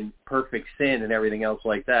in perfect sin and everything else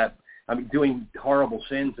like that. I mean, doing horrible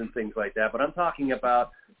sins and things like that. But I'm talking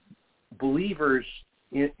about believers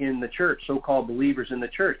in the church, so-called believers in the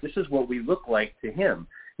church. This is what we look like to him.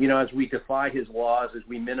 As we defy his laws, as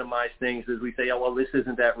we minimize things, as we say, oh, well, this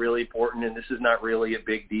isn't that really important, and this is not really a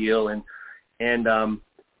big deal. And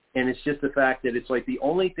it's just the fact that it's like the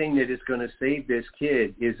only thing that is going to save this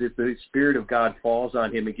kid is if the Spirit of God falls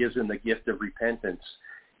on him and gives him the gift of repentance,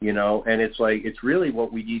 and it's like, it's really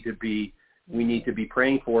what we need to be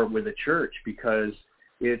praying for with the church, because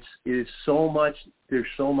there's so much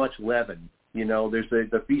leaven. There's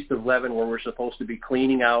the Feast of Leaven, where we're supposed to be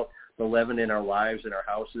cleaning out the leaven in our lives and our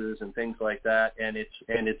houses and things like that.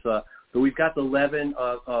 But we've got the leaven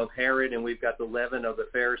of Herod, and we've got the leaven of the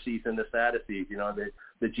Pharisees and the Sadducees,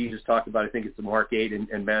 that Jesus talked about. I think it's Mark 8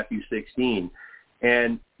 and Matthew 16.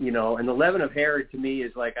 And the leaven of Herod, to me,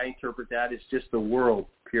 is like, I interpret that as just the world,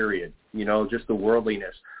 period, just the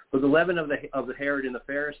worldliness. But the leaven of the Herod and the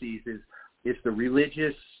Pharisees is the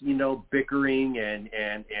religious, bickering and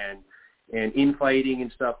infighting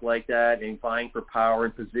and stuff like that, and vying for power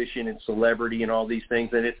and position and celebrity and all these things.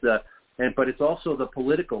 And but it's also the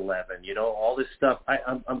political leaven, all this stuff.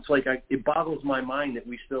 It boggles my mind that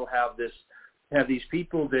we still have these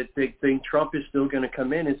people that think Trump is still going to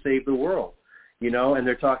come in and save the world, and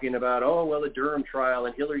they're talking about, oh, well, the Durham trial,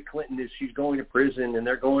 and Hillary Clinton she's going to prison, and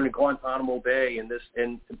they're going to Guantanamo Bay, and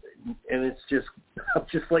it's just, I'm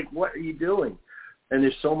just like, what are you doing? And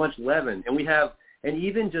there's so much leaven, and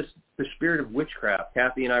even just the spirit of witchcraft.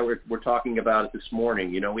 Kathy and I were talking about it this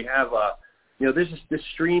morning. We have this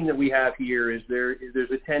stream that we have here is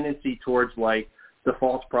there's a tendency towards like the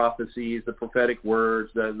false prophecies, the prophetic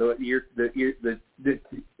words, the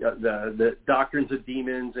doctrines of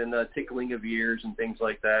demons, and the tickling of ears and things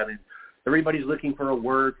like that. And everybody's looking for a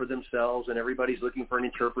word for themselves, and everybody's looking for an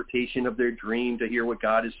interpretation of their dream to hear what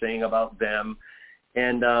God is saying about them.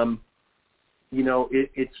 And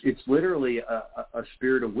it's literally a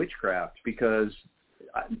spirit of witchcraft, because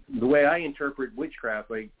the way I interpret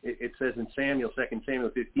witchcraft, like it says in 2 Samuel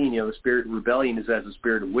 15, the spirit of rebellion is as a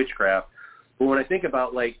spirit of witchcraft. But when I think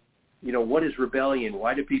about, like, what is rebellion?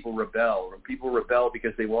 Why do people rebel? People rebel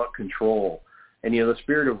because they want control. And, the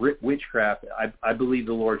spirit of witchcraft, I believe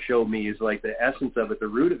the Lord showed me, is like the essence of it, the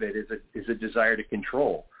root of it is a desire to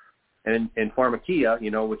control. And pharmakia,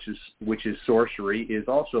 which is sorcery, is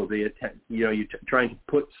also the you're trying to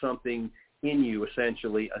put something in you,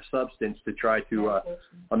 essentially a substance to try to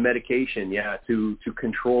a medication, to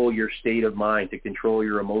control your state of mind, to control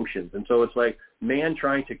your emotions. And so it's like man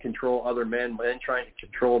trying to control other men trying to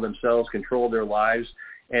control themselves, control their lives,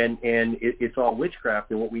 and it's all witchcraft.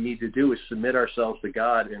 And what we need to do is submit ourselves to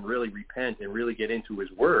God and really repent and really get into His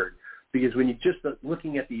Word. Because when you're just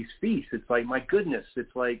looking at these feasts, it's like, my goodness,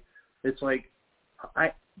 it's like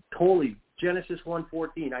I totally, Genesis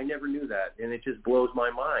 1:14, I never knew that, and it just blows my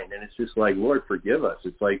mind. And it's just like, Lord, forgive us.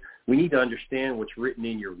 It's like we need to understand what's written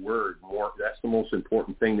in your Word more. That's the most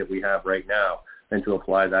important thing that we have right now, and to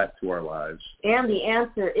apply that to our lives. And the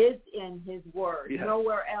answer is in His Word. Yeah.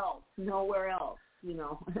 Nowhere else.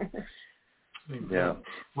 Yeah.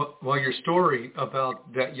 Well, your story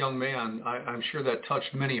about that young man, I'm sure that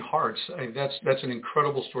touched many hearts. That's an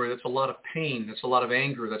incredible story. That's a lot of pain. That's a lot of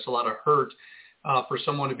anger. That's a lot of hurt for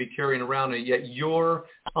someone to be carrying around. And yet your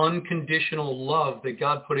unconditional love that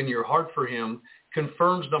God put in your heart for him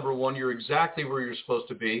confirms, number one, you're exactly where you're supposed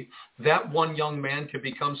to be. That one young man could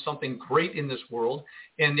become something great in this world,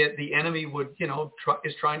 and yet the enemy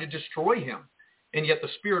is trying to destroy him. And yet the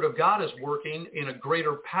Spirit of God is working in a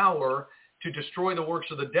greater power to destroy the works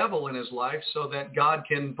of the devil in his life so that God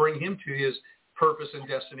can bring him to his purpose and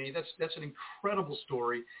destiny. That's an incredible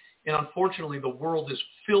story. And unfortunately, the world is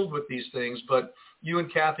filled with these things. But you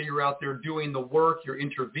and Kathy, you're out there doing the work. You're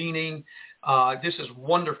intervening. This is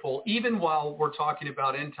wonderful. Even while we're talking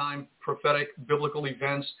about end-time prophetic biblical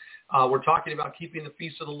events, we're talking about keeping the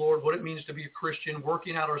feast of the Lord, what it means to be a Christian,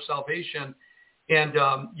 working out our salvation. And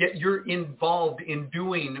yet you're involved in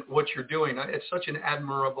doing what you're doing. It's such an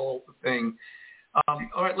admirable thing. All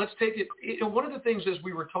right, let's take it. One of the things as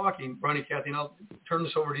we were talking, Ronnie, Kathy, and I'll turn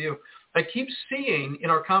this over to you, I keep seeing in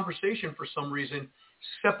our conversation for some reason,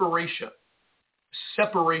 separation.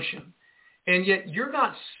 And yet you're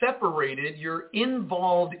not separated. You're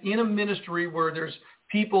involved in a ministry where there's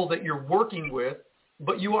people that you're working with,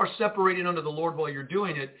 but you are separated under the Lord while you're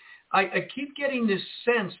doing it. I keep getting this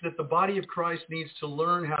sense that the body of Christ needs to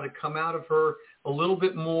learn how to come out of her a little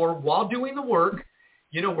bit more while doing the work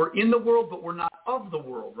we're in the world, but we're not of the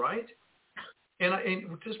world, right? And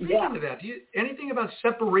to speak into that, anything about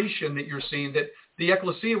separation that you're seeing, that the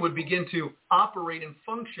ecclesia would begin to operate and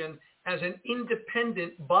function as an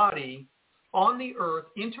independent body on the earth,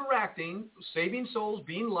 interacting, saving souls,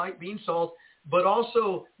 being light, being salt, but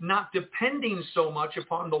also not depending so much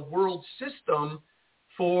upon the world system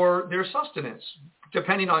for their sustenance,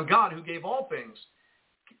 depending on God who gave all things.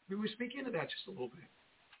 Can we speak into that just a little bit?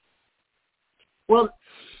 Well,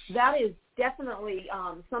 that is definitely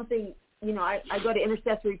something. I go to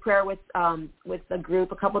intercessory prayer with a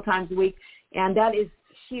group a couple of times a week, and that is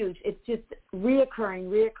huge. It's just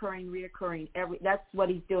reoccurring. That's what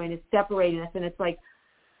he's doing. It's separating us, and it's like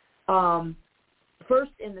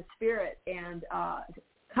first in the spirit and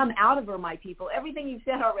come out of her, my people. Everything you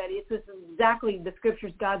said already, it's just exactly the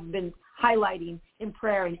scriptures God's been highlighting in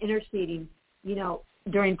prayer and interceding,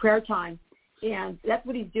 during prayer time. And that's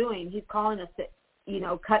what he's doing. He's calling us to,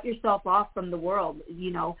 cut yourself off from the world.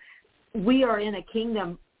 We are in a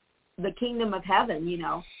kingdom, the kingdom of heaven,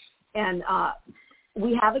 and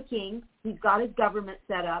we have a king. He's got his government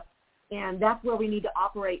set up, and that's where we need to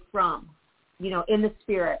operate from, in the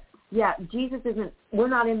spirit. Yeah, we're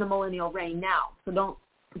not in the millennial reign now, so don't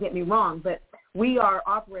get me wrong, but we are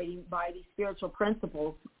operating by these spiritual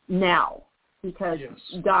principles now because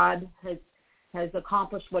God has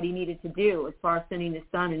accomplished what he needed to do as far as sending his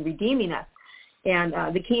son and redeeming us. And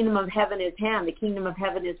the kingdom of heaven is hand. The kingdom of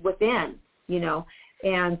heaven is within,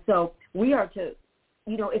 And so we are to,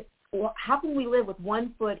 how can we live with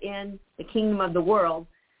one foot in the kingdom of the world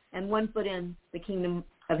and one foot in the kingdom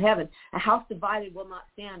of heaven? A house divided will not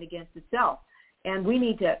stand against itself. And we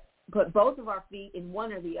need to put both of our feet in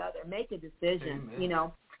one or the other, make a decision,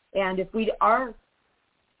 Amen. And if we are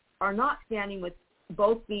not standing with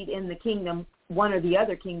both feet in the kingdom, one or the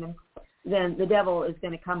other kingdom, then the devil is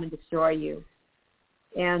going to come and destroy you.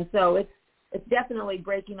 And so it's definitely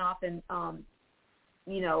breaking off. And,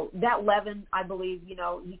 that leaven, I believe,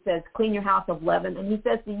 he says, clean your house of leaven. And he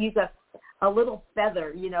says to use a little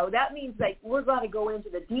feather, that means like we're going to go into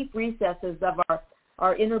the deep recesses of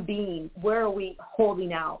our inner being. Where are we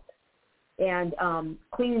holding out and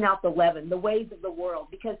cleaning out the leaven, the ways of the world?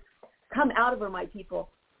 Because come out of her, my people,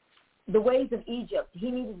 the ways of Egypt.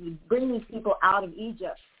 He needed to bring these people out of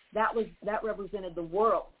Egypt. That represented the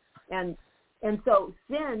world. And so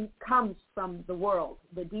sin comes from the world,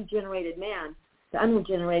 the degenerated man, the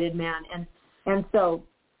unregenerated man. And so,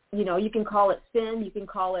 you can call it sin, you can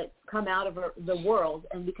call it come out of the world,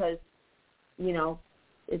 and because,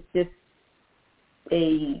 it's just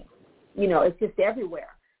it's just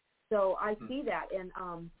everywhere. So I see that,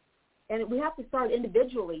 and we have to start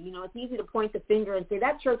individually. It's easy to point the finger and say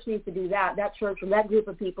that church needs to do that church or that group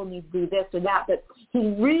of people needs to do this or that, but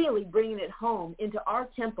he's really bringing it home into our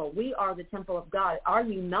temple. We are the temple of God. Are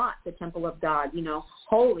you not the temple of God,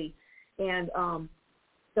 holy? And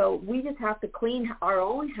so we just have to clean our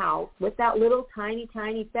own house with that little tiny,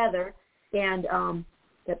 tiny feather and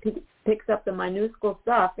that picks up the minuscule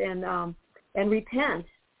stuff and repent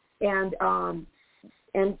and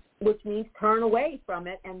which means turn away from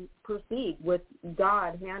it and proceed with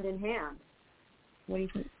God hand in hand. What do you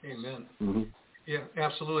think? Amen. Mm-hmm. Yeah,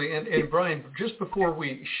 absolutely. And Brian, just before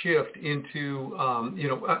we shift into,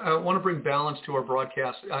 I want to bring balance to our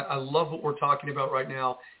broadcast. I love what we're talking about right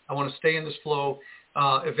now. I want to stay in this flow.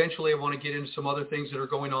 Eventually, I want to get into some other things that are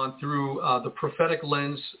going on through the prophetic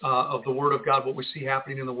lens of the Word of God, what we see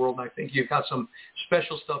happening in the world. And I think you've got some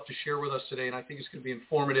special stuff to share with us today, and I think it's going to be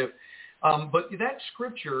informative. But that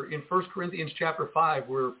scripture in 1 Corinthians chapter 5,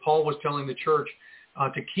 where Paul was telling the church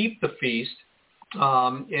to keep the feast,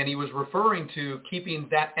 and he was referring to keeping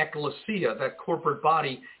that ecclesia, that corporate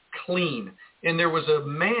body, clean. And there was a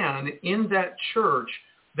man in that church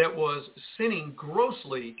that was sinning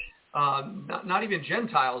grossly. Not even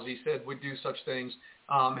Gentiles, he said, would do such things,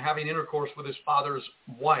 having intercourse with his father's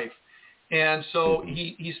wife. And so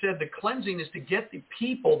he said the cleansing is to get the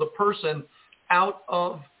people, the person, out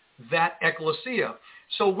of that ecclesia.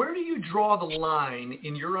 So where do you draw the line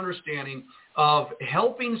in your understanding of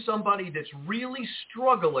helping somebody that's really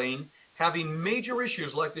struggling, having major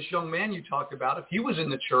issues like this young man you talked about? If he was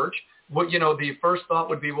in the church, the first thought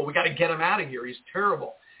would be, well, we got to get him out of here. He's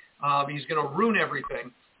terrible. He's going to ruin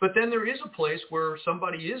everything. But then there is a place where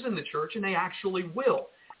somebody is in the church and they actually will.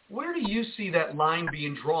 Where do you see that line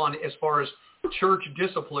being drawn as far as church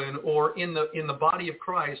discipline or in the body of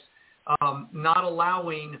Christ, not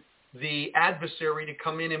allowing the adversary to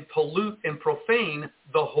come in and pollute and profane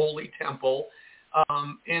the holy temple,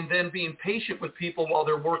 and then being patient with people while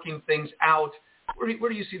they're working things out? Where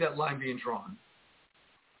do you see that line being drawn?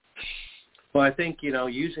 Well, I think,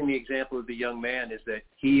 using the example of the young man is that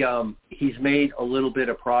he's made a little bit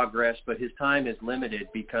of progress, but his time is limited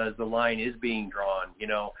because the line is being drawn.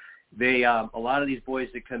 They a lot of these boys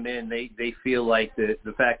that come in, they feel like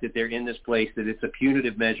the fact that they're in this place, that it's a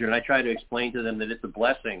punitive measure, and I try to explain to them that it's a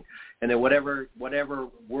blessing, and that whatever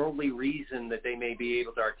worldly reason that they may be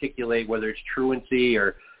able to articulate, whether it's truancy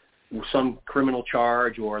or some criminal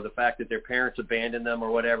charge or the fact that their parents abandoned them or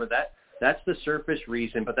whatever, that's the surface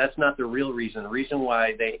reason, but that's not the real reason. The reason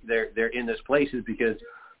why they're in this place is because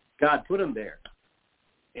God put them there,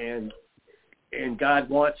 and God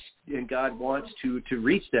wants to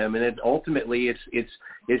reach them, and ultimately it's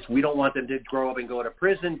we don't want them to grow up and go to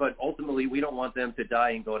prison, but ultimately we don't want them to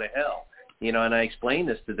die and go to hell. And I explain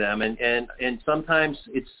this to them, and sometimes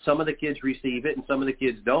it's some of the kids receive it and some of the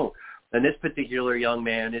kids don't. And this particular young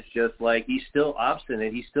man is just like, he's still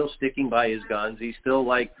obstinate. He's still sticking by his guns. He's still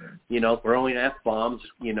throwing F-bombs,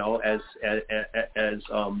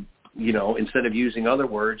 instead of using other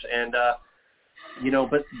words. And,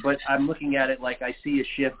 but I'm looking at it like I see a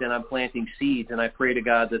shift and I'm planting seeds, and I pray to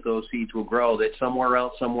God that those seeds will grow, that somewhere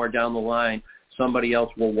else, somewhere down the line, somebody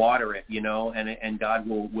else will water it, and God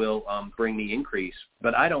will bring the increase.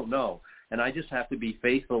 But I don't know. And I just have to be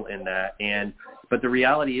faithful in that. But the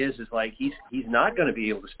reality is like he's not going to be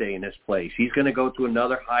able to stay in this place. He's going to go to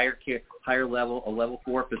another higher level, a level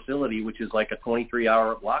 4 facility, which is like a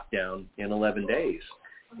 23-hour lockdown in 11 days.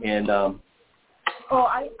 And I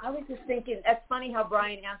was just thinking, that's funny how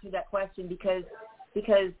Brian answered that question because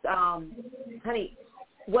honey,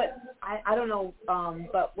 what I don't know,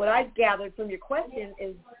 but what I gathered from your question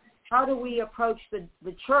is, how do we approach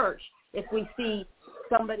the church if we see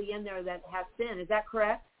somebody in there that has sin? Is that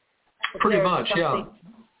correct? Pretty much, yeah.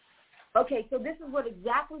 Okay, so this is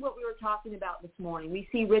exactly what we were talking about this morning. We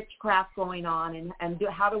see witchcraft going on, and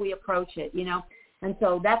how do we approach it, And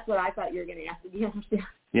so that's what I thought you were going to ask. Do you understand?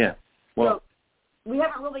 Yeah. Well, so we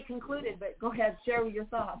haven't really concluded, but go ahead, share your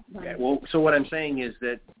thoughts. Yeah, well, so what I'm saying is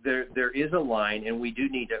that there is a line, and we do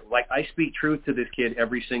need to, like, I speak truth to this kid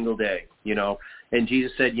every single day, and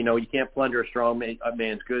Jesus said, you can't plunder a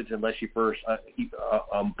man's goods unless you first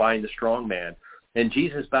bind the strong man. And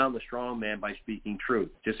Jesus bound the strong man by speaking truth,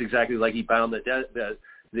 just exactly like he bound the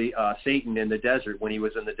Satan in the desert when he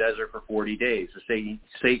was in the desert for 40 days.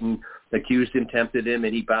 Satan accused him, tempted him,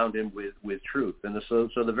 and he bound him with truth. And so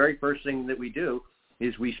the very first thing that we do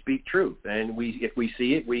is we speak truth, and if we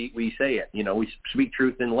see it, we say it. We speak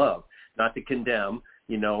truth in love, not to condemn.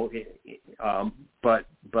 But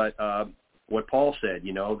what Paul said,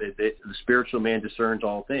 that the spiritual man discerns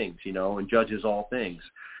all things, and judges all things.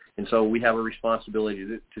 And so we have a responsibility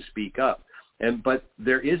to speak up. But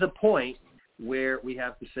there is a point where we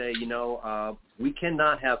have to say, we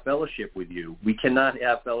cannot have fellowship with you. We cannot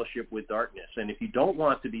have fellowship with darkness. And if you don't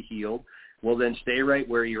want to be healed, well, then stay right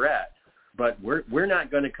where you're at. But we're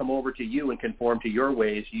not going to come over to you and conform to your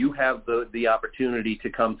ways. You have the opportunity to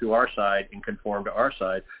come to our side and conform to our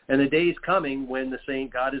side. And the day is coming when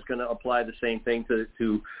God is going to apply the same thing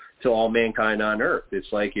to all mankind on earth.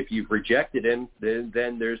 It's like if you've rejected him, then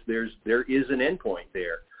there is an end point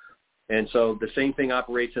there. And so the same thing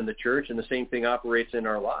operates in the church, and the same thing operates in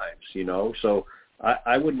our lives, So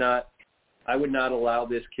I would not allow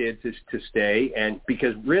this kid to stay, and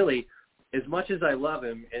because really, as much as I love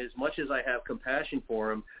him, and as much as I have compassion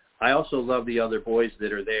for him, I also love the other boys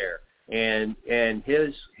that are there, and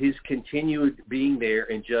his continued being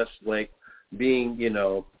there and just like being,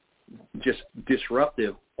 just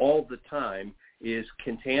disruptive all the time is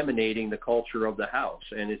contaminating the culture of the house,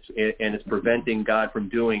 and it's preventing God from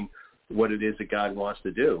doing what it is that God wants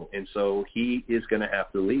to do. And so he is going to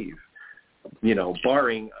have to leave,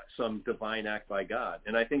 barring some divine act by God.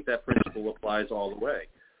 And I think that principle applies all the way.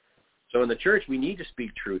 So in the church, we need to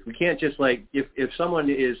speak truth. We can't just like, if someone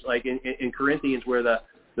is like in Corinthians where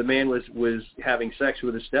the man was having sex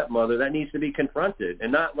with his stepmother, that needs to be confronted,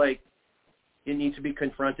 and not like it needs to be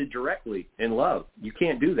confronted directly in love. You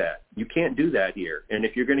can't do that. You can't do that here. And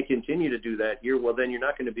if you're going to continue to do that here, well, then you're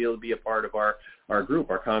not going to be able to be a part of our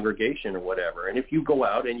group, our congregation or whatever. And if you go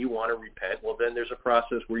out and you want to repent, well, then there's a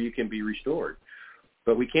process where you can be restored.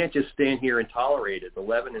 But we can't just stand here and tolerate it. The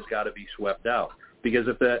leaven has got to be swept out. Because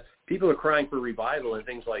if the people are crying for revival and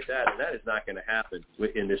things like that, and that is not going to happen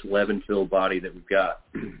in this leaven-filled body that we've got.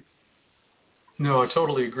 No, I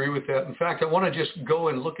totally agree with that. In fact, I want to just go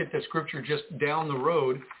and look at the scripture just down the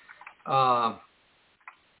road.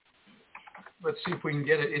 Let's see if we can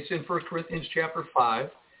get it. It's in 1 Corinthians chapter 5.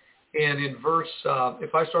 And in verse,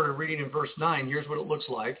 if I started reading in verse 9, here's what it looks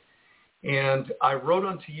like. And I wrote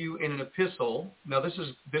unto you in an epistle. Now this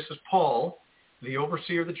is Paul, the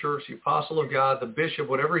overseer of the church, the apostle of God, the bishop,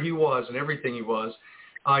 whatever he was and everything he was,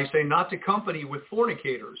 he's saying not to company with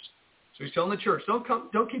fornicators. So he's telling the church,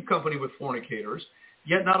 don't keep company with fornicators,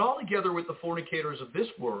 yet not altogether with the fornicators of this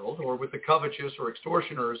world, or with the covetous, or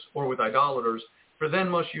extortioners, or with idolaters, for then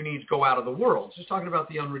must you needs go out of the world. Just talking about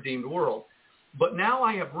the unredeemed world. But now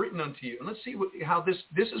I have written unto you, and let's see how this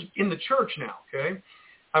is in the church now, okay?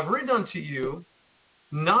 I've written unto you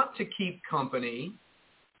not to keep company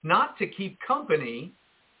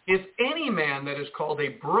if any man that is called a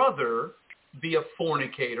brother be a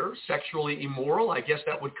fornicator, sexually immoral. I guess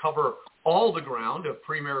that would cover all the ground of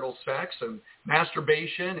premarital sex and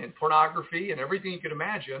masturbation and pornography and everything you could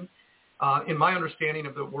imagine, in my understanding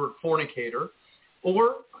of the word fornicator,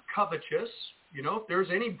 or covetous. You know, if there's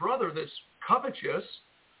any brother that's covetous,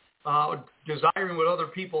 desiring what other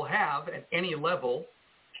people have at any level,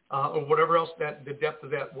 or whatever else that the depth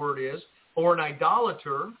of that word is, or an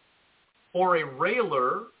idolater, or a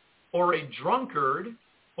railer, or a drunkard,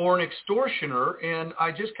 or an extortioner. And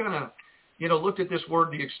I just kind of, looked at this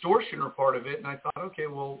word, the extortioner part of it, and I thought, okay,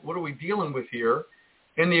 well, what are we dealing with here?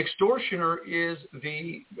 And the extortioner is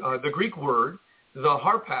the Greek word, the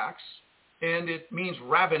harpax, and it means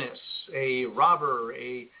ravenous, a robber,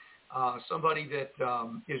 somebody that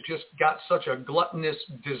is just got such a gluttonous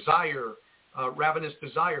desire, ravenous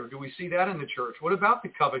desire. Do we see that in the church? What about the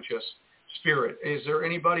covetous spirit? Is there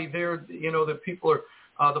anybody there, that people are,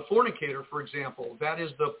 the fornicator, for example, that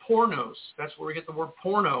is the pornos. That's where we get the word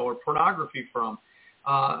porno or pornography from.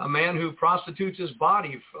 A man who prostitutes his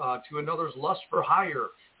body to another's lust for hire.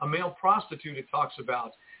 A male prostitute, it talks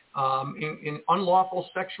about. In unlawful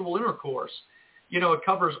sexual intercourse. It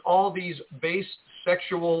covers all these base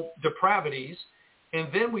sexual depravities. And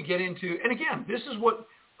then we get into, and again, this is what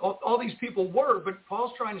all these people were, but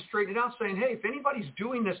Paul's trying to straighten it out, saying, hey, if anybody's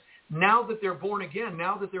doing this now that they're born again,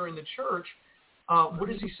 now that they're in the church, what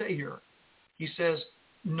does he say here? He says,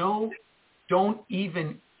 no, don't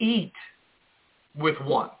even eat with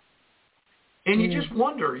one. And you just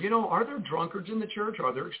wonder, are there drunkards in the church?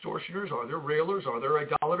 Are there extortioners? Are there railers? Are there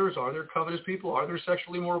idolaters? Are there covetous people? Are there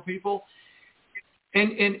sexually immoral people?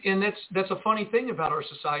 And that's a funny thing about our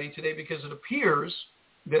society today, because it appears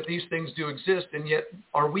that these things do exist, and yet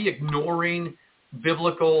are we ignoring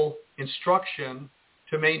biblical instruction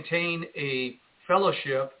to maintain a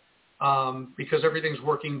fellowship because everything's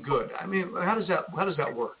working good? I mean, how does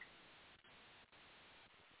that work?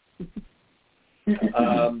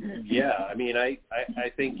 Yeah, I mean, I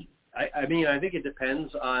think it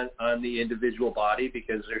depends on the individual body,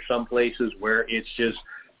 because there's some places where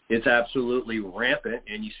it's absolutely rampant,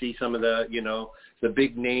 and you see some of the the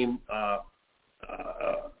big name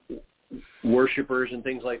worshipers and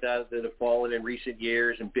things like that have fallen in recent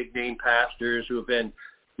years, and big name pastors who have been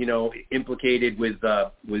implicated with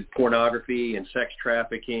pornography and sex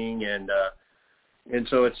trafficking, and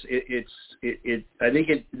so I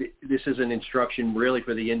think this is an instruction really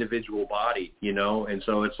for the individual body, and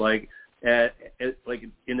so it's like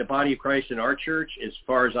in the body of Christ in our church, as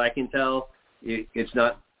far as I can tell, it's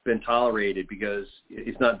not been tolerated, because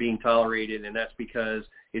it's not being tolerated, and that's because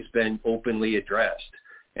it's been openly addressed.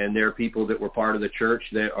 And there are people that were part of the church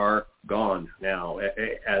that are gone now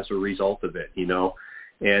as a result of it, and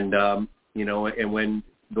and when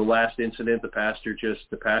the last incident, the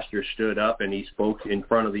pastor stood up and he spoke in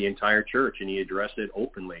front of the entire church, and he addressed it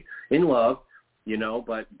openly in love,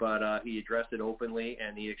 but he addressed it openly,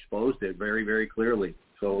 and he exposed it very, very clearly.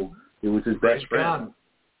 So it was his best friend. God.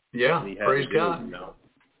 Yeah, praise God.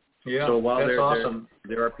 Yeah, so while that's awesome.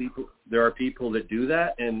 There are people that do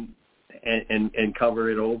that and cover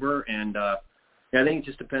it over, and I think it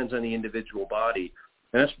just depends on the individual body.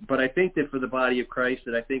 But I think that for the body of Christ,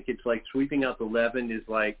 that I think it's like sweeping out the leaven is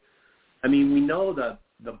like, I mean, we know the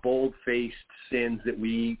bold-faced sins that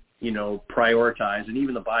we, prioritize, and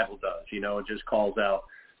even the Bible does, it just calls out.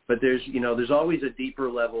 But there's always a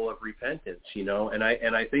deeper level of repentance, and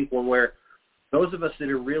I think when we're, those of us that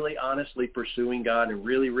are really honestly pursuing God and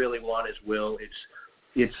really, really want His will,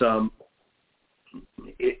 it's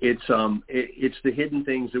the hidden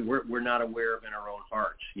things that we're not aware of in our own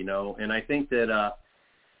hearts, and I think that,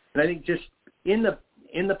 and I think just in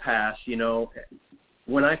the past,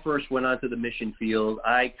 when I first went onto the mission field,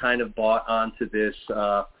 I kind of bought onto this,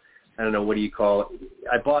 I don't know, what do you call it?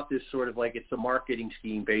 I bought this sort of like, it's a marketing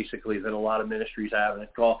scheme basically that a lot of ministries have, and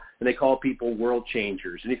they call people world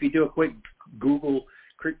changers. And if you do a quick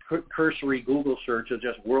cursory Google search of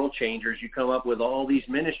just world changers, you come up with all these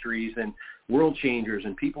ministries and world changers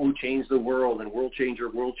and people who change the world and world changer,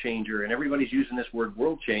 and everybody's using this word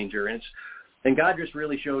world changer. And God just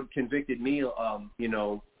really convicted me, a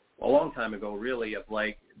long time ago, really, of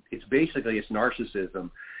like, it's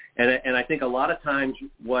narcissism. And I think a lot of times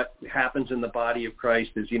what happens in the body of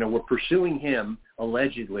Christ is, we're pursuing him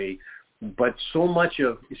allegedly, but so much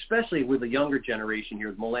of, especially with the younger generation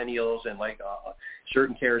here, millennials and like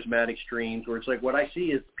certain charismatic streams, where it's like what I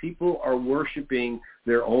see is people are worshiping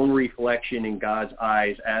their own reflection in God's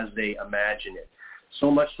eyes as they imagine it,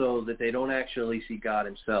 so much so that they don't actually see God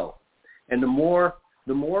himself. And the more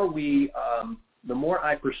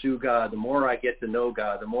I pursue God, the more I get to know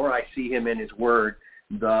God, the more I see him in his word,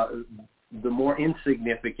 the more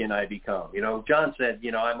insignificant I become. John said,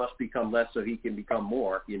 I must become less so he can become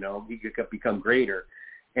more, he could become greater.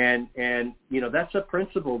 And that's a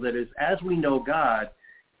principle that is, as we know God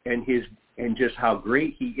and just how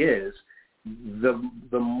great he is,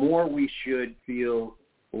 the more we should feel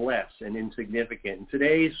less and insignificant. In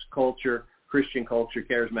today's culture, Christian culture,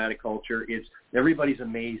 charismatic culture, it's everybody's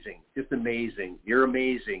amazing, just amazing. You're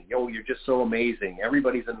amazing. You're just so amazing.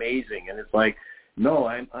 Everybody's amazing. And it's like, no,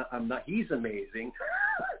 I'm not. He's amazing,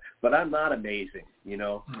 but I'm not amazing,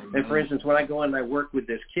 Mm-hmm. And for instance, when I go and I work with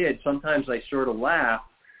this kid, sometimes I sort of laugh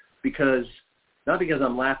not because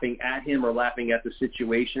I'm laughing at him or laughing at the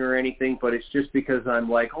situation or anything, but it's just because I'm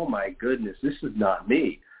like, oh my goodness, this is not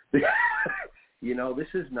me. This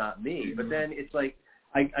is not me. Mm-hmm. But then it's like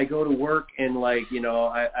I go to work and like,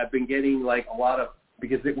 I've been getting like a lot of,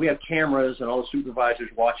 because we have cameras and all the supervisors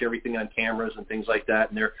watch everything on cameras and things like that.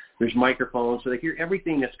 And there's microphones, so they hear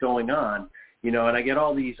everything that's going on, and I get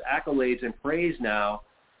all these accolades and praise now.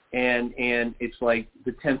 And it's like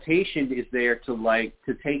the temptation is there to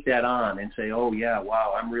take that on and say, oh yeah,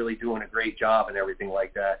 wow, I'm really doing a great job and everything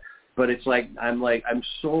like that. But it's like, I'm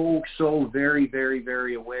so very, very,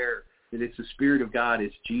 very aware that it's the Spirit of God,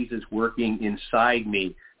 it's Jesus working inside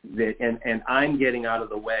me, and I'm getting out of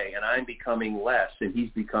the way, and I'm becoming less, and he's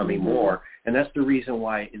becoming mm-hmm. more, and that's the reason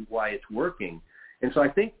why it's working. And so I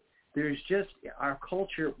think there's just our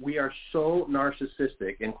culture, we are so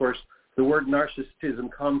narcissistic, and of course the word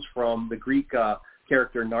narcissism comes from the Greek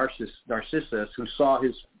character Narcissus, who saw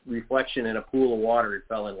his reflection in a pool of water and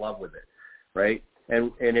fell in love with it, right?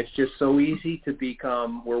 And it's just so easy to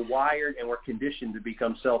become, we're wired and we're conditioned to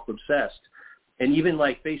become self-obsessed. And even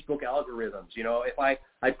like Facebook algorithms, if I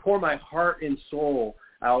pour my heart and soul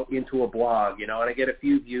out into a blog, and I get a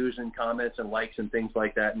few views and comments and likes and things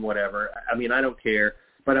like that and whatever, I mean, I don't care.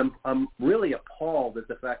 But I'm really appalled at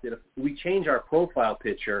the fact that if we change our profile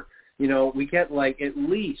picture, we get like at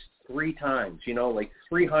least 3 times, like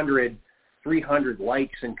 300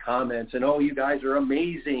 likes and comments and, oh, you guys are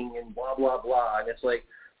amazing and blah, blah, blah. And it's like,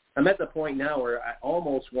 I'm at the point now where I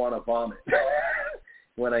almost want to vomit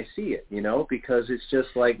when I see it, because it's just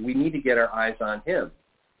like we need to get our eyes on him.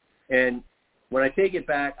 And when I take it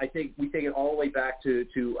back, we take it all the way back to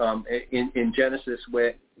in Genesis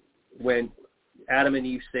when Adam and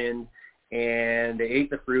Eve sinned and they ate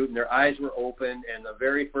the fruit and their eyes were open, and the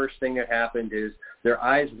very first thing that happened is their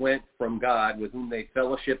eyes went from God, with whom they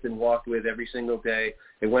fellowshiped and walked with every single day.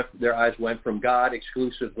 Their eyes went from God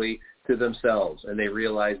exclusively to themselves, and they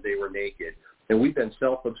realized they were naked. And we've been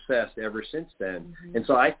self-obsessed ever since then. Mm-hmm. And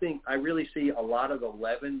so I think I really see a lot of the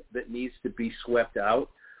leaven that needs to be swept out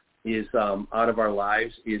is out of our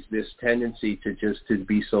lives is this tendency to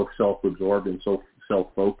be so self-absorbed and so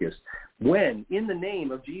self-focused. When, in the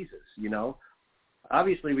name of Jesus,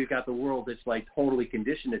 obviously we've got the world that's like totally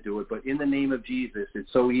conditioned to do it, but in the name of Jesus,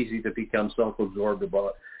 it's so easy to become self-absorbed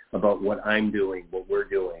about what I'm doing, what we're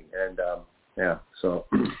doing. And, so.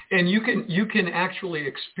 And you can actually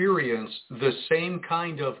experience the same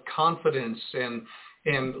kind of confidence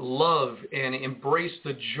and love and embrace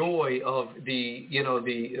the joy of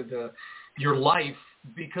your life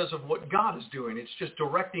because of what God is doing. It's just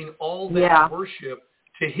directing all that worship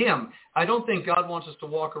to him. I don't think God wants us to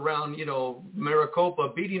walk around, Maricopa,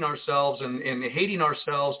 beating ourselves and hating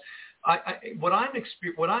ourselves. What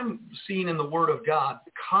I'm seeing in the Word of God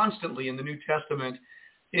constantly in the New Testament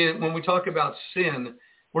is when we talk about sin,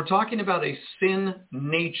 we're talking about a sin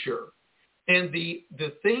nature. And the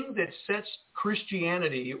thing that sets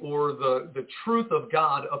Christianity or the truth of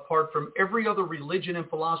God apart from every other religion and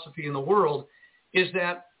philosophy in the world is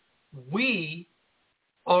that we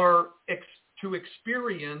are to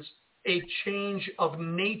experience a change of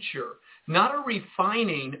nature, not a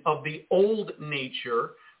refining of the old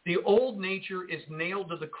nature. The old nature is nailed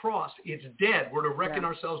to the cross. It's dead. We're to reckon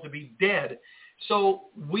ourselves to be dead. So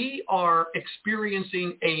we are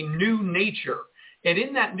experiencing a new nature. And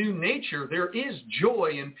in that new nature, there is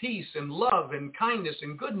joy and peace and love and kindness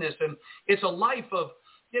and goodness. And it's a life of,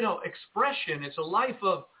 expression. It's a life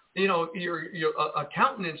of, a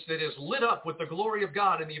countenance that is lit up with the glory of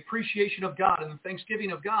God and the appreciation of God and the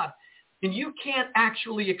thanksgiving of God. And you can't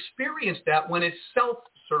actually experience that when it's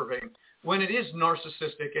self-serving, when it is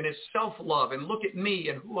narcissistic and it's self-love and look at me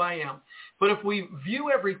and who I am. But if we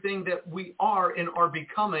view everything that we are and are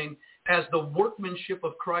becoming as the workmanship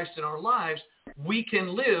of Christ in our lives, we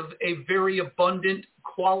can live a very abundant,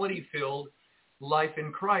 quality-filled life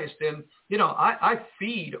in Christ. And, you know, I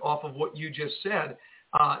feed off of what you just said,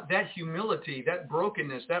 that humility, that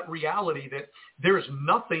brokenness, that reality that there's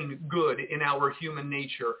nothing good in our human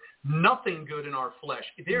nature, nothing good in our flesh.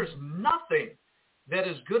 There's nothing that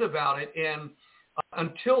is good about it. And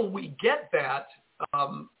until we get that,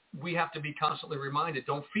 we have to be constantly reminded,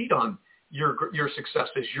 don't feed on your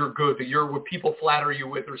successes, your good, what people flatter you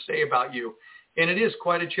with or say about you. And it is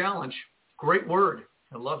quite a challenge. Great word.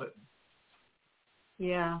 I love it.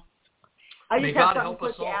 Yeah. May God help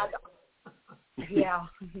us all. Yeah.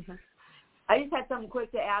 I just had something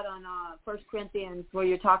quick to add on 1 Corinthians where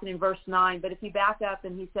you're talking in verse 9. But if you back up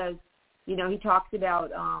and he says, you know, he talks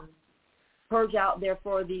about purge out,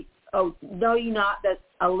 therefore, know ye not that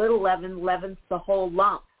a little leaven leavens the whole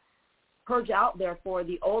lump. Purge out, therefore,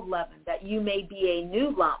 the old leaven, that you may be a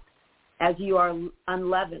new lump, as you are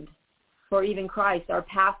unleavened. For even Christ, our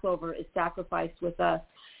Passover, is sacrificed with us.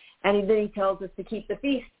 And then he tells us to keep the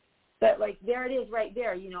feast. But, like, there it is right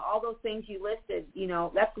there. You know, all those things you listed, you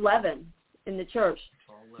know, that's leaven in the church.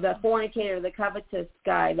 The fornicator, the covetous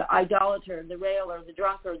guy, the idolater, the railer, the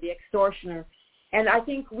drunkard, the extortioner. And I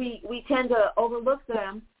think we tend to overlook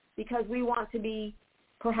them because we want to be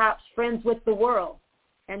perhaps friends with the world.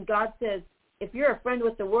 And God says, if you're a friend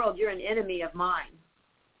with the world, you're an enemy of mine.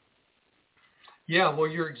 Yeah, well,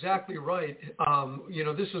 you're exactly right. You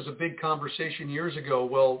know, this was a big conversation years ago.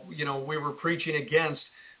 Well, you know, we were preaching against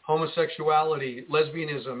homosexuality,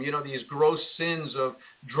 lesbianism, you know, these gross sins of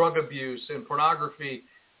drug abuse and pornography.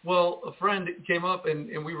 Well, a friend came up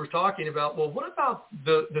and we were talking about, well, what about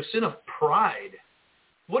the sin of pride?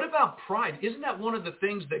 What about pride? Isn't that one of the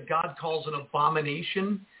things that God calls an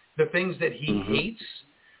abomination, the things that he hates?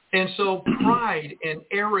 And so pride and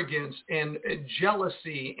arrogance and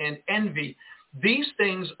jealousy and envy, these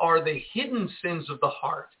things are the hidden sins of the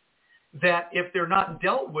heart that if they're not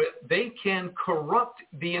dealt with, they can corrupt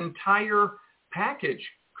the entire package,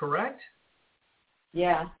 correct?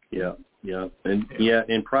 Yeah. Yeah.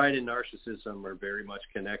 And pride and narcissism are very much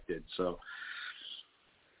connected. So,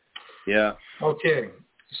 yeah. Okay.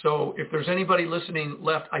 So if there's anybody listening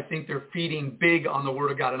left, I think they're feeding big on the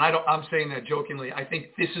Word of God. And I'm saying that jokingly. I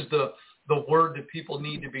think this is the word that people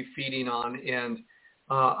need to be feeding on. And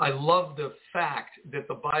I love the fact that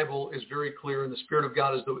the Bible is very clear and the Spirit of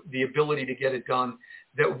God is the ability to get it done,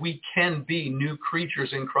 that we can be new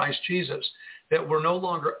creatures in Christ Jesus, that we're no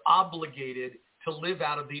longer obligated to live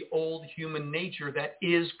out of the old human nature that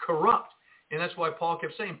is corrupt. And that's why Paul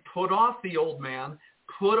kept saying, put off the old man,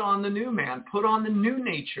 put on the new man, put on the new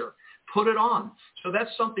nature, put it on. So that's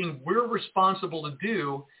something we're responsible to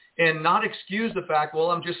do and not excuse the fact,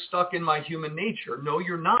 well, I'm just stuck in my human nature. No,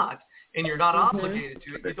 you're not. And you're not obligated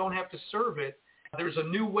to it. You don't have to serve it. There's a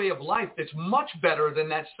new way of life that's much better than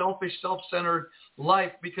that selfish, self-centered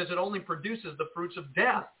life because it only produces the fruits of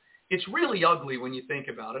death. It's really ugly when you think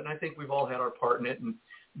about it, and I think we've all had our part in it, and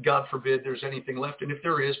God forbid there's anything left. And if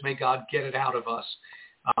there is, may God get it out of us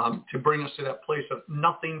to bring us to that place of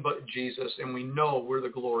nothing but Jesus, and we know where the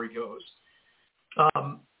glory goes.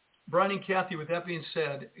 Brian and Kathy, with that being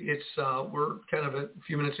said, it's we're kind of a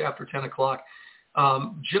few minutes after 10 o'clock.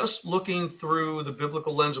 Just looking through the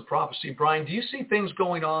biblical lens of prophecy, Brian, do you see things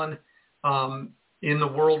going on in the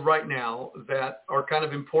world right now that are kind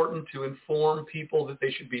of important to inform people that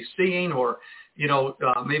they should be seeing, or, you know,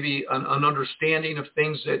 maybe an understanding of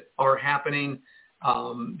things that are happening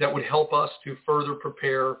that would help us to further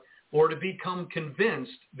prepare or to become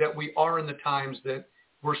convinced that we are in the times that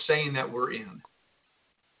we're saying that we're in?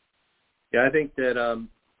 Yeah,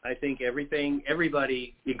 I think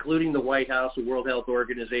everybody, including the White House, the World Health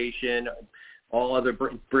Organization, all other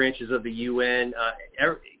branches of the UN,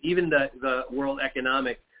 even the World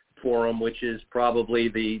Economic Forum, which is probably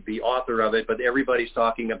the author of it, but everybody's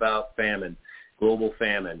talking about famine, global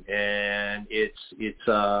famine. And it's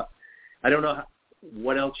I don't know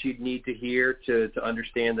what else you'd need to hear to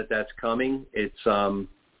understand that that's coming. It's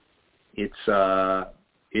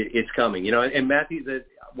coming, you know. And Matthew,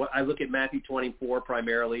 I look at Matthew 24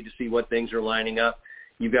 primarily to see what things are lining up.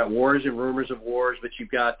 You've got wars and rumors of wars, but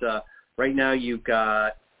you've got right now you've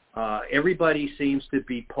got everybody seems to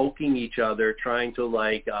be poking each other, trying to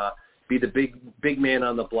be the big man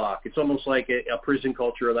on the block. It's almost like a prison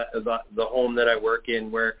culture of the home that I work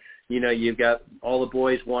in, where, you know, you've got all the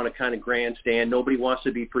boys want to kind of grandstand. Nobody wants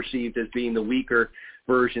to be perceived as being the weaker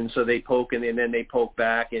version, so they poke and then they poke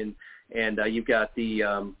back, and and you've got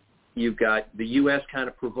the U.S. kind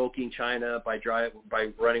of provoking China by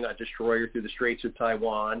running a destroyer through the Straits of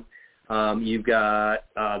Taiwan. You've got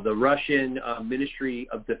the Russian Ministry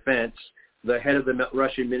of Defense, the head of the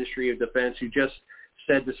Russian Ministry of Defense, who just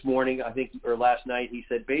said this morning, I think, or last night, he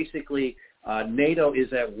said basically NATO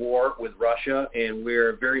is at war with Russia, and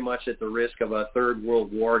we're very much at the risk of a third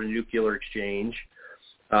world war and a nuclear exchange.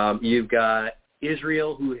 You've got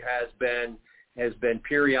Israel, who has been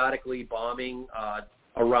periodically bombing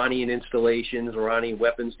Iranian installations, Iranian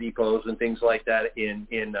weapons depots, and things like that in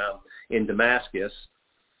Damascus.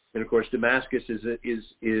 And of course, Damascus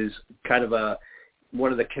is kind of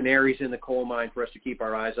one of the canaries in the coal mine for us to keep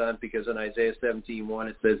our eyes on, because in Isaiah 17:1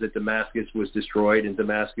 it says that Damascus was destroyed, and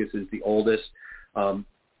Damascus is the oldest and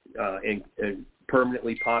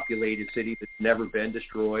permanently populated city that's never been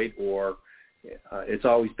destroyed, or it's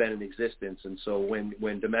always been in existence. And so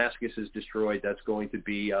when Damascus is destroyed, that's going to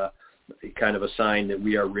be kind of a sign that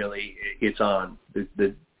we are really, it's on.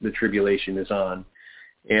 The tribulation is on.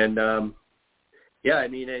 And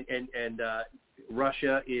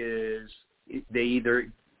Russia is, they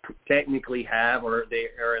either technically have or they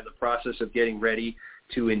are in the process of getting ready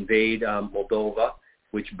to invade Moldova,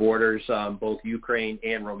 which borders both Ukraine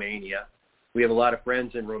and Romania. We have a lot of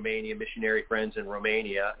friends in Romania, missionary friends in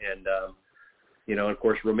Romania, and of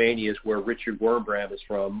course, Romania is where Richard Wurmbrand is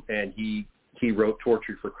from, and he wrote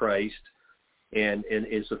 "Tortured for Christ," and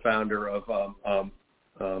is the founder of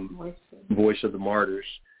Voice of the Martyrs.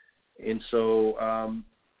 And so,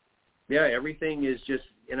 everything is just,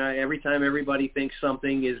 every time everybody thinks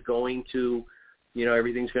something is going to,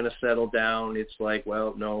 everything's going to settle down, it's like,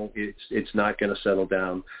 well, no, it's not going to settle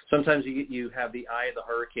down. Sometimes you have the eye of the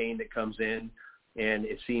hurricane that comes in, and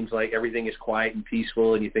it seems like everything is quiet and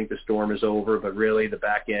peaceful, and you think the storm is over, but really the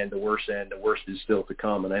back end, the worst is still to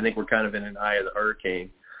come. And I think we're kind of in an eye of the hurricane.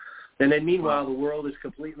 And then meanwhile, the world is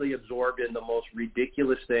completely absorbed in the most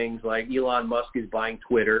ridiculous things, like Elon Musk is buying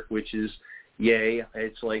Twitter, which is yay.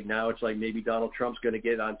 It's like maybe Donald Trump's going to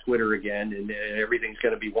get on Twitter again, and everything's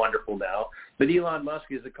going to be wonderful now. But Elon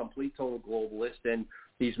Musk is a complete total globalist, and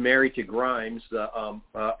he's married to Grimes, a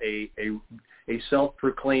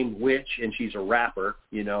self-proclaimed witch, and she's a rapper.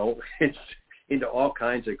 It's into all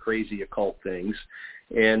kinds of crazy occult things.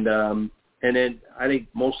 And then I think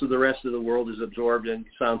most of the rest of the world is absorbed, and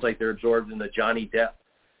it sounds like they're absorbed in the Johnny Depp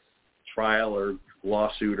trial or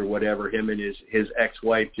lawsuit or whatever, him and his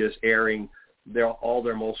ex-wife just airing all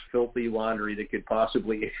their most filthy laundry that could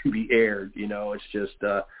possibly be aired. It's just,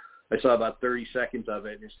 I saw about 30 seconds of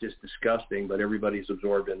it, and it's just disgusting, but everybody's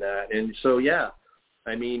absorbed in that. And so,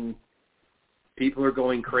 people are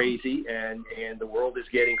going crazy, and the world is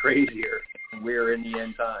getting crazier, and we're in the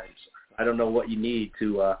end times. I don't know what you need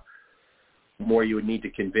to, more you would need to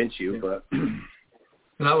convince you, but...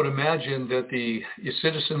 And I would imagine that the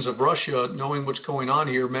citizens of Russia, knowing what's going on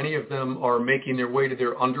here, many of them are making their way to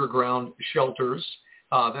their underground shelters.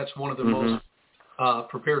 That's one of the most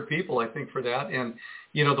prepared people, I think, for that. And,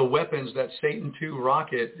 the weapons, that Satan II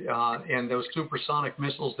rocket and those supersonic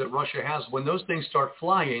missiles that Russia has, when those things start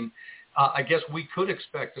flying, I guess we could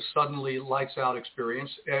expect a suddenly lights-out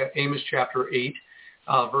experience. Amos chapter 8,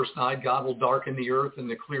 verse 9, God will darken the earth in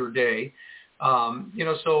the clear day.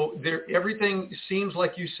 So everything seems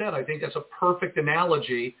like you said. I think that's a perfect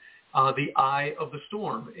analogy, the eye of the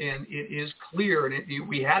storm. And it is clear, and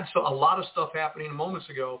we had a lot of stuff happening moments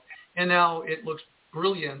ago, and now it looks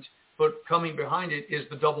brilliant, but coming behind it is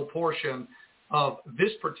the double portion of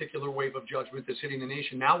this particular wave of judgment that's hitting the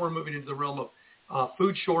nation. Now we're moving into the realm of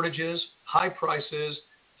food shortages, high prices,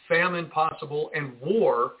 famine possible, and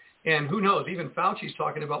war. And who knows, even Fauci's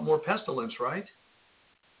talking about more pestilence, right?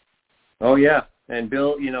 Oh, yeah. And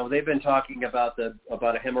Bill, they've been talking about a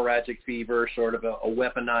hemorrhagic fever, sort of a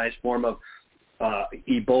weaponized form of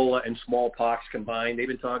Ebola and smallpox combined. They've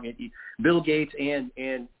been talking, Bill Gates and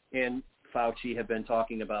Fauci have been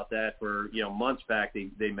talking about that for, months back.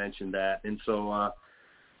 They mentioned that. And so,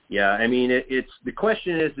 it's the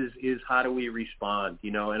question is how do we respond,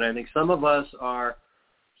 and I think some of us are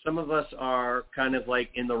kind of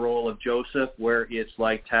like in the role of Joseph, where it's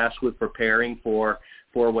like tasked with preparing for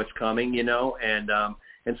what's coming,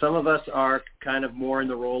 and some of us are kind of more in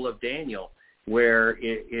the role of Daniel, where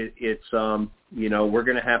it's we're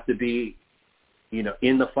going to have to be,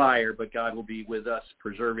 in the fire, but God will be with us,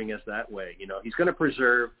 preserving us that way. He's going to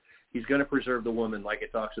preserve the woman, like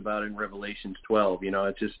it talks about in Revelations 12.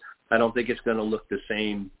 It's just, I don't think it's going to look the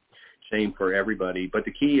same for everybody. But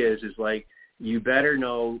the key is like, you better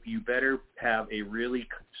have a really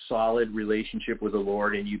solid relationship with the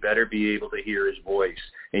Lord, and you better be able to hear his voice,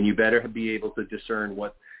 and you better be able to discern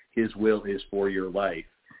what his will is for your life.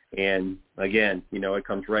 And again, it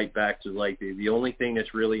comes right back to like the only thing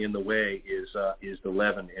that's really in the way is the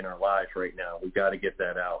leaven in our lives right now. We've got to get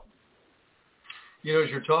that out. As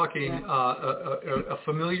you're talking, a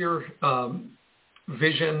familiar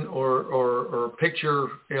vision or picture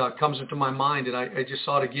comes into my mind, and I just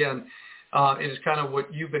saw it again. It is kind of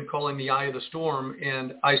what you've been calling the eye of the storm.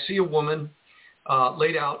 And I see a woman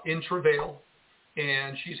laid out in travail,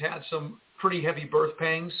 and she's had some pretty heavy birth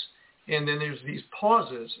pangs. And then there's these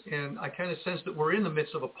pauses, and I kind of sense that we're in the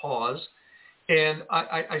midst of a pause. And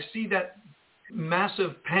I see that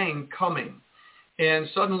massive pang coming. And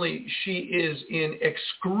suddenly she is in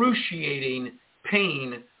excruciating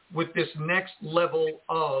pain with this next level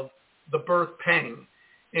of the birth pang.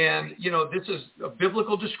 And, this is a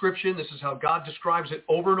biblical description. This is how God describes it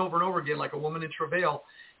over and over and over again, like a woman in travail.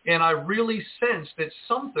 And I really sense that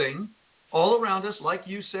something all around us, like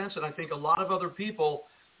you sense, and I think a lot of other people,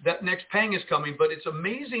 that next pang is coming. But it's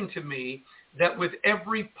amazing to me that with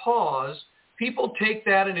every pause, people take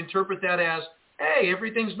that and interpret that as, hey,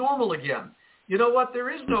 everything's normal again. You know what? There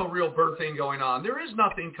is no real birthing going on. There is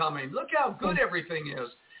nothing coming. Look how good everything is.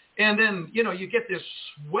 And then, you get this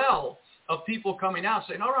swell of people coming out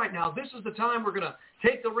saying, all right, now this is the time we're going to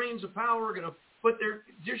take the reins of power. We're going to put they're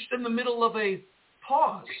just in the middle of a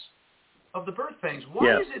pause of the birth pangs.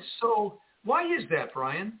 Why is it so? Why is that,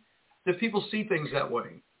 Brian, that people see things that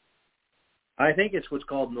way? I think it's what's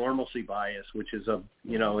called normalcy bias, which is a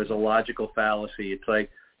logical fallacy. It's like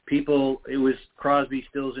people, it was Crosby,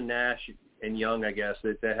 Stills, and Nash and Young, I guess,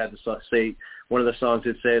 that had to say, one of the songs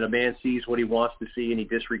that said, a man sees what he wants to see and he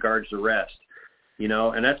disregards the rest,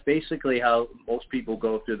 and that's basically how most people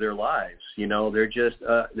go through their lives. They're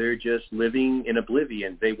just living in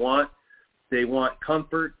oblivion. They want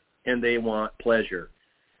comfort and they want pleasure.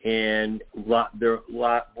 And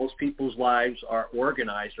most people's lives are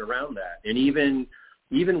organized around that. And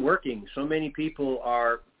even working, so many people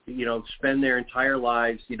are, spend their entire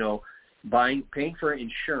lives, paying for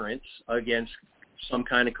insurance against some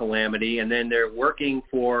kind of calamity, and then they're working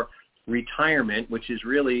for retirement, which is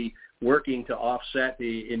really working to offset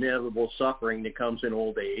the inevitable suffering that comes in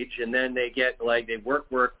old age. And then they get they work,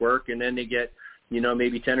 and then they get,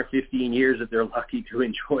 maybe 10 or 15 years if they're lucky to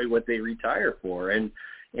enjoy what they retire for. And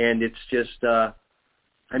it's just,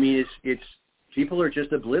 it's people are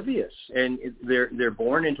just oblivious, and they're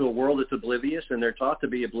born into a world that's oblivious, and they're taught to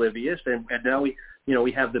be oblivious. And now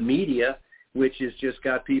we have the media, which has just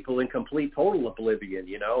got people in complete, total oblivion.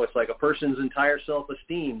 It's like a person's entire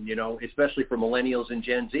self-esteem, especially for millennials and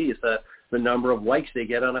Gen Z, is the number of likes they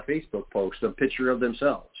get on a Facebook post, a picture of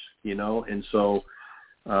themselves, and so,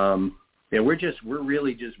 we're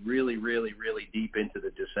really just really, really, really deep into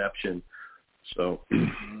the deception. So,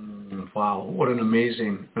 wow, what an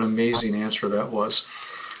amazing answer that was.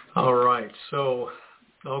 All right, so,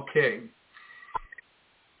 okay.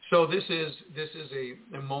 So this is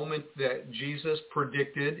a moment that Jesus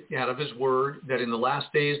predicted out of his word, that in the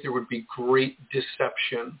last days there would be great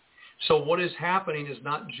deception. So what is happening is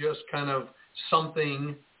not just kind of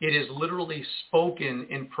something, it is literally spoken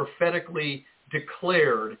and prophetically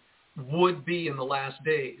declared would be in the last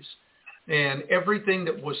days. And everything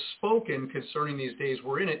that was spoken concerning these days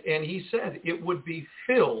were in it. And he said it would be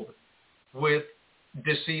filled with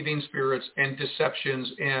deceiving spirits and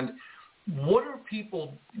deceptions. And what do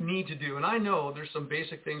people need to do? And I know there's some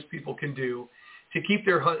basic things people can do to keep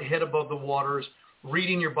their head above the waters,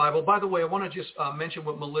 reading your Bible. By the way, I want to just mention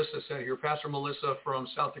what Melissa said here. Pastor Melissa from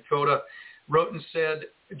South Dakota wrote and said,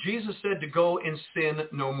 Jesus said to go and sin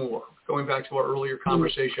no more. Going back to our earlier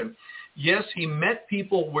conversation. Yes, he met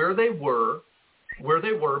people where they were,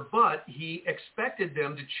 but he expected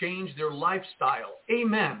them to change their lifestyle.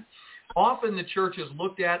 Amen. Often the church is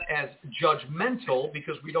looked at as judgmental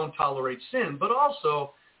because we don't tolerate sin, but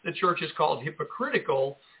also the church is called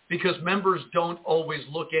hypocritical because members don't always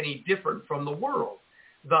look any different from the world.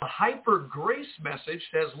 The hyper grace message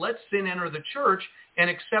says, let sin enter the church and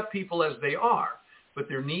accept people as they are. But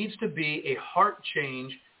there needs to be a heart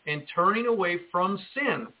change and turning away from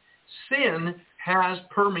sin. Sin has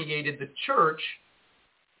permeated the church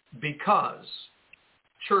because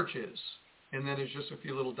churches, and then there's just a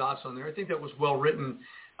few little dots on there. I think that was well written.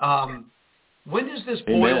 When does this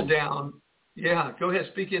boil down? Yeah, go ahead,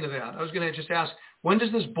 speak into that. I was going to just ask, when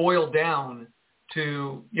does this boil down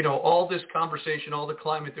to, all this conversation, all the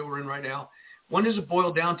climate that we're in right now? When does it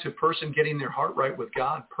boil down to a person getting their heart right with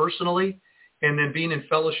God personally, and then being in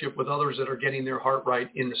fellowship with others that are getting their heart right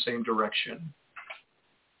in the same direction?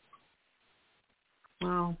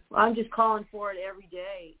 Well, I'm just calling for it every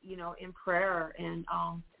day, in prayer. And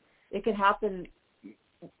it could happen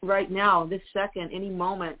right now, this second, any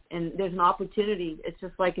moment, and there's an opportunity. It's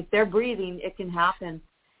just like if they're breathing, it can happen.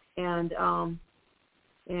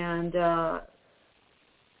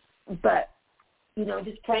 But, you know,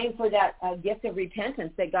 just praying for that gift of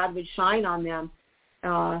repentance, that God would shine on them,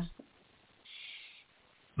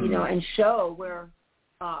 you know, and show where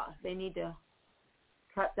they need to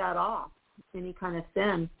cut that off, any kind of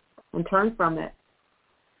sin, and turn from it.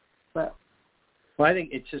 But well, I think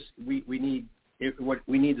it's just we need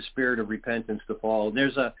the spirit of repentance to fall.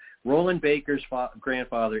 There's a Roland Baker's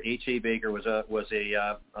grandfather, H.A. Baker, was a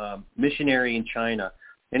missionary in China,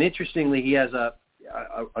 and interestingly, he has a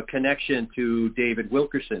connection to David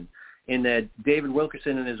Wilkerson. In that David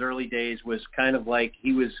Wilkerson in his early days was kind of like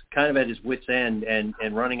he was kind of at his wit's end and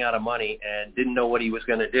running out of money and didn't know what he was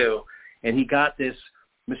going to do, and he got this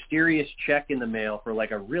mysterious check in the mail for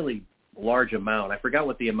like a really large amount. I forgot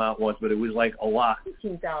what the amount was, but it was like a lot.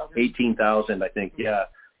 $18,000, I think. Yeah.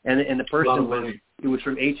 And the person was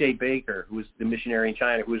from H.A. Baker, who was the missionary in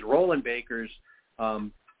China, who was Roland Baker's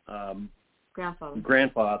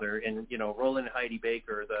grandfather. And, you know, Roland and Heidi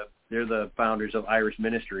Baker, they're the founders of Irish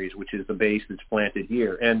Ministries, which is the base that's planted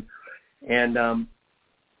here. And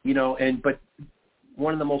you know, but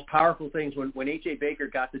one of the most powerful things when H.A. Baker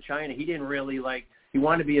got to China, he didn't really he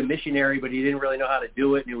wanted to be a missionary, but he didn't really know how to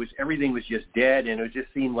do it, and everything was just dead, and it just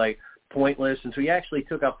seemed like pointless. And so he actually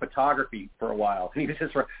took up photography for a while. He was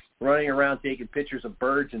just running around taking pictures of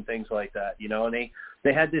birds and things like that, you know. And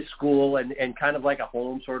they had this school and kind of like a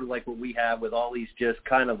home, sort of like what we have, with all these just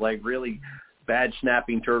kind of like really bad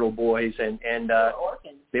snapping turtle boys, and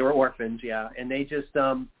they were orphans, yeah. And they just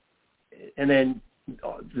and then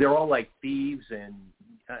they're all like thieves and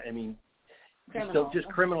I mean, just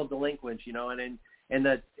criminal delinquents, you know. And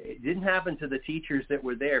that it didn't happen to the teachers that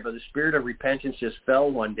were there, but the spirit of repentance just fell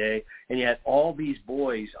one day, and you had all these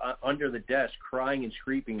boys under the desk crying and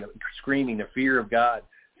screaming. The fear of God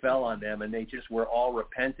fell on them, and they just were all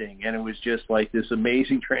repenting, and it was just like this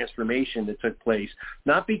amazing transformation that took place,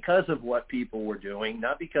 not because of what people were doing,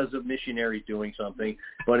 not because of missionaries doing something,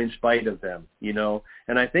 but in spite of them, you know.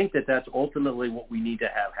 And I think that that's ultimately what we need to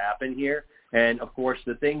have happen here. And, of course,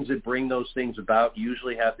 the things that bring those things about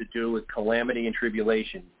usually have to do with calamity and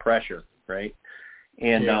tribulation, pressure, right?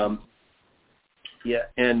 And,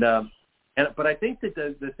 but I think that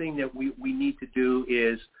the thing that we need to do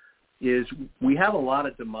is we have a lot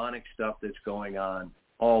of demonic stuff that's going on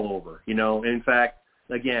all over, you know. In fact,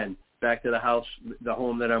 again, back to the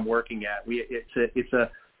home that I'm working at,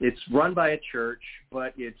 it's run by a church,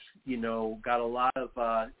 but it's, you know, got a lot of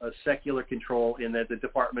secular control in that the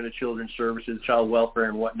Department of Children's Services, Child Welfare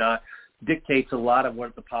and whatnot dictates a lot of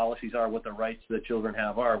what the policies are, what the rights the children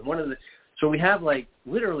have are. So we have like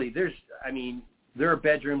literally there are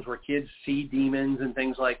bedrooms where kids see demons and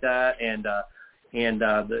things like that, and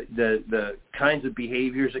the kinds of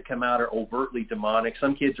behaviors that come out are overtly demonic.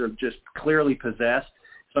 Some kids are just clearly possessed.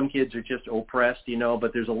 Some kids are just oppressed, you know,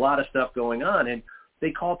 but there's a lot of stuff going on. And they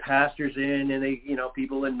call pastors in, and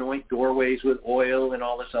people anoint doorways with oil and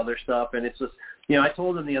all this other stuff. And it's just, you know, I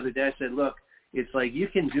told them the other day, I said, look, it's like you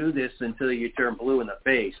can do this until you turn blue in the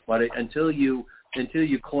face, but until you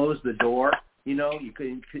close the door, you know,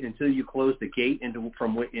 until you close the gate into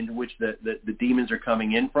which the demons are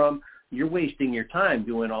coming in from, you're wasting your time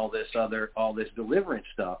doing all this deliverance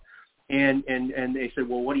stuff. And they said,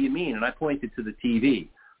 well, what do you mean? And I pointed to the TV.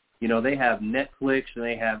 You know, they have Netflix and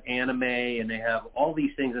they have anime and they have all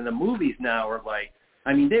these things. And the movies now are like,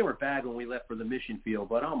 I mean, they were bad when we left for the mission field,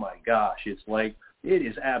 but oh my gosh, it's like, it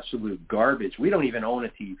is absolute garbage. We don't even own a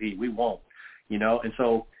TV. We won't, you know. And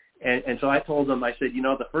so I told them, I said, you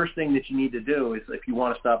know, the first thing that you need to do is, if you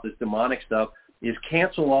want to stop this demonic stuff, is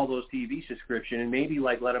cancel all those TV subscription and maybe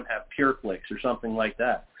like let them have PureFlix or something like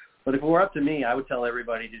that. But if it were up to me, I would tell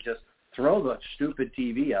everybody to just throw the stupid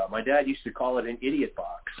TV out. My dad used to call it an idiot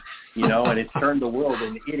box, you know, and it turned the world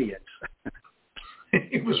into idiots.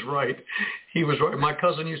 He was right. My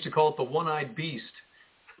cousin used to call it the one-eyed beast.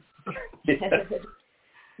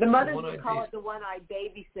 The mothers would call it the one-eyed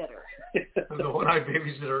babysitter. The one-eyed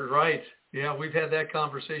babysitter, right. Yeah, we've had that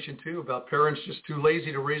conversation, too, about parents just too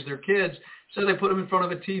lazy to raise their kids, so they put them in front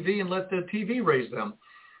of a TV and let the TV raise them.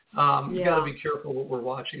 You got to be careful what we're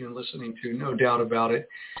watching and listening to, no doubt about it.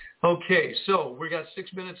 Okay, so we got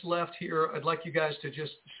 6 minutes left here. I'd like you guys to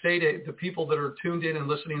just say to the people that are tuned in and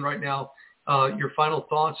listening right now your final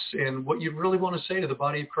thoughts and what you really want to say to the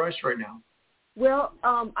body of Christ right now. Well,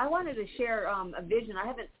 I wanted to share a vision. I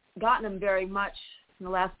haven't gotten them very much in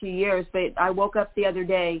the last few years, but I woke up the other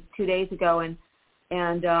day, 2 days ago,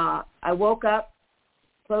 and I woke up,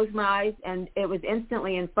 closed my eyes, and it was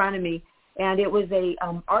instantly in front of me. and it was a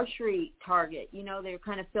archery target. You know, they were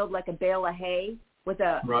kind of filled like a bale of hay with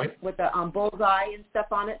a bullseye and stuff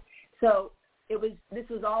on it. So this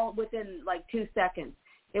was all within like 2 seconds.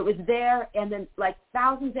 It was there, and then like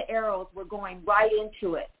thousands of arrows were going right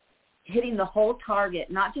into it, hitting the whole target,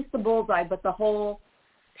 not just the bullseye, but the whole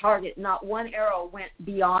target. Not one arrow went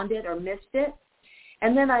beyond it or missed it.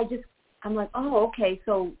 And then I'm like, oh, okay.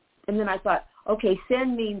 So, and then I thought, okay,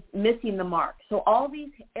 sin means missing the mark. So all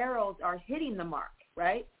these arrows are hitting the mark,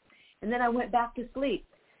 right? And then I went back to sleep.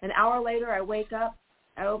 An hour later, I wake up,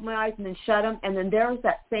 I open my eyes and then shut them, and then there's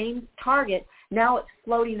that same target. Now it's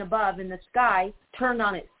floating above in the sky, turned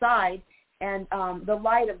on its side, and the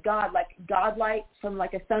light of God, like God light from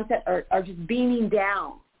like a sunset, are just beaming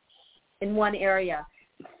down in one area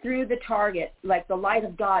through the target. Like the light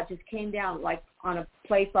of God just came down like on a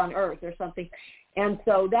place on earth or something. And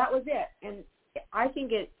so that was it. And I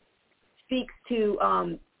think it speaks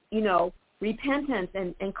to, repentance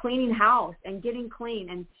and cleaning house and getting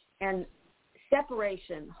clean and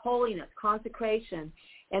separation, holiness, consecration.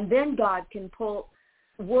 And then God can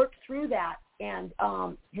work through that and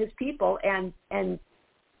his people. And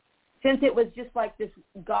since it was just like this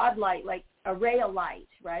God light, like a ray of light,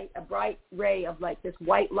 right? A bright ray of like this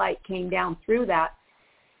white light came down through that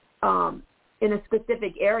in a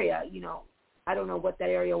specific area, I don't know what that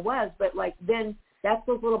area was, but like then that's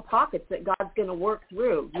those little pockets that God's going to work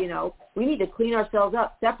through, We need to clean ourselves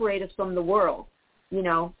up, separate us from the world,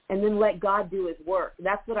 and then let God do his work.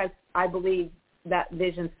 That's what I believe that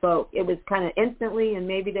vision spoke. It was kind of instantly, and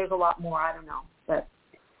maybe there's a lot more, I don't know. But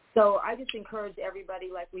so I just encourage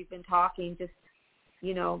everybody, like we've been talking, just,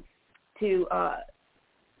 to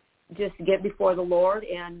just get before the Lord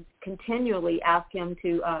and continually ask him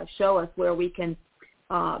to show us where we can,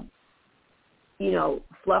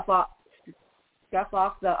 stuff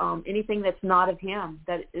off the anything that's not of him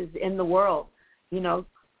that is in the world.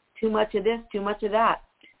 Too much of this, too much of that.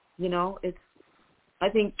 I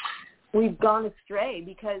think we've gone astray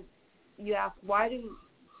because you ask why is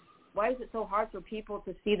it so hard for people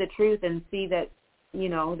to see the truth and see that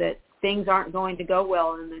that things aren't going to go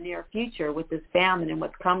well in the near future with this famine and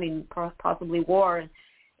what's coming, possibly war. And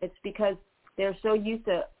it's because they're so used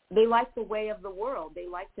to, they like the way of the world. They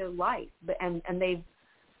like their life, and they've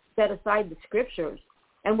set aside the scriptures.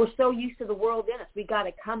 And we're so used to the world in us. We got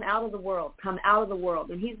to come out of the world, come out of the world.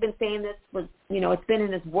 And he's been saying this for, it's been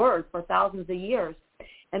in his word for thousands of years.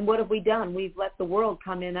 And what have we done? We've let the world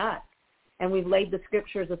come in us, and we've laid the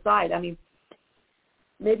scriptures aside. I mean,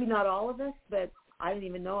 maybe not all of us, but I don't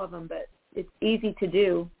even know of them, but it's easy to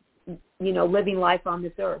do, living life on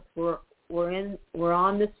this earth. We're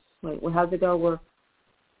on this, how's it go?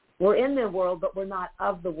 We're in the world, but we're not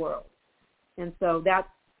of the world. And so that's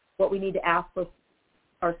what we need to ask for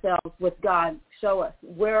ourselves with God. Show us,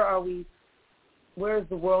 where are we, where has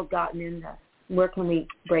the world gotten in us? Where can we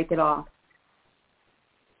break it off?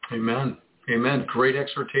 Amen. Amen. Great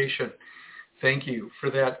exhortation. Thank you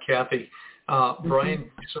for that, Kathy.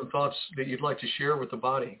 Brian, some thoughts that you'd like to share with the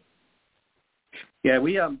body? Yeah,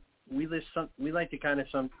 we like to kind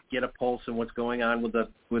of get a pulse of what's going on with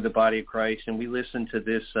the body of Christ, and we listened to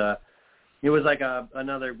this. It was like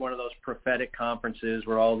another one of those prophetic conferences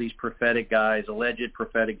where all these prophetic guys, alleged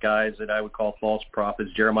prophetic guys that I would call false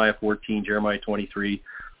prophets, Jeremiah 14, Jeremiah 23,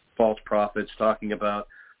 false prophets, talking about.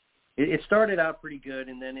 It started out pretty good,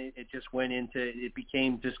 and then it just it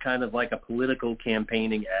became just kind of like a political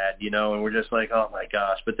campaigning ad, and we're just like, oh my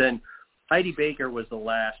gosh. But then Heidi Baker was the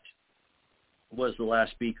last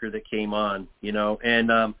speaker that came on,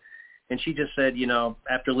 and she just said,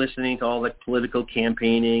 after listening to all the political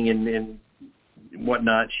campaigning and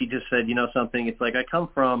whatnot, she just said, something. It's like, I come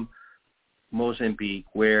from Mozambique,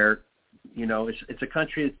 where it's a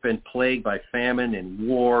country that's been plagued by famine and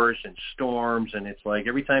wars and storms, and it's like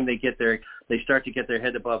every time they get there, they start to get their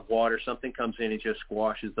head above water, something comes in and just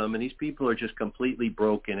squashes them, and these people are just completely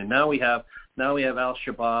broken. And now we have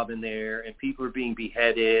Al-Shabaab in there, and people are being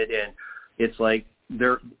beheaded, and it's like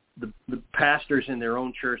the pastors in their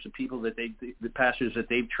own church, the pastors that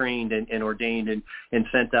they've trained and ordained and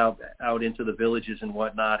sent out into the villages and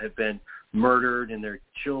whatnot have been murdered, and their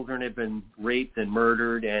children have been raped and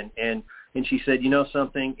murdered, and she said,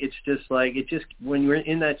 something, it's just like, when you're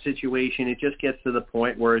in that situation, it just gets to the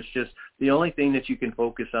point where it's just the only thing that you can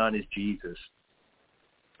focus on is Jesus.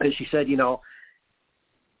 And she said,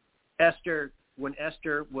 when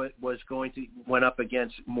Esther went up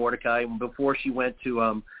against Mordecai, before she went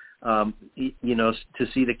to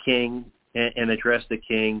see the king and address the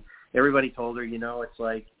king, everybody told her, it's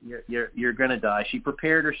like you're going to die. She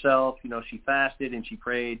prepared herself, she fasted and she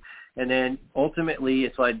prayed. And then ultimately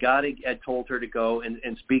it's like God had told her to go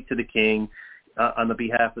and speak to the king on the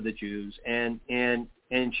behalf of the Jews. And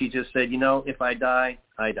she just said, if I die,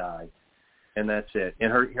 I die. And that's it.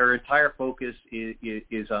 And her entire focus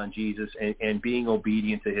is on Jesus and being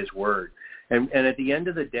obedient to his word. And at the end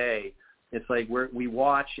of the day, it's like we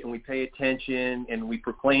watch and we pay attention and we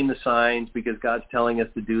proclaim the signs because God's telling us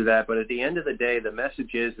to do that. But at the end of the day, the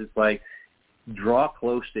message is like, draw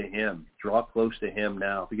close to him. Draw close to him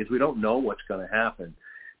now, because we don't know what's going to happen.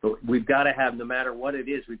 But we've got to have, no matter what it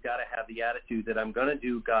is, we've got to have the attitude that I'm going to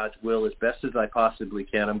do God's will as best as I possibly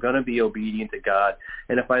can. I'm going to be obedient to God.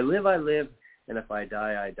 And if I live, I live. And if I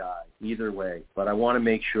die, I die. Either way. But I want to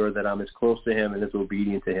make sure that I'm as close to him and as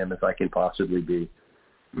obedient to him as I can possibly be.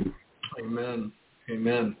 Amen.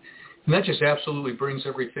 Amen. And that just absolutely brings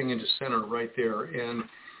everything into center right there. And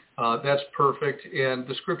that's perfect. And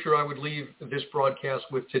the scripture I would leave this broadcast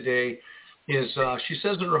with today is, she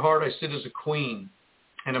says in her heart, I sit as a queen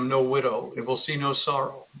and am no widow and will see no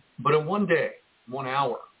sorrow. But in one day, 1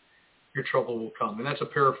 hour, your trouble will come. And that's a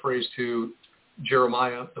paraphrase to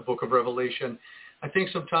Jeremiah, the book of Revelation. I think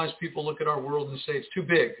sometimes people look at our world and say it's too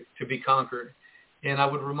big to be conquered. And I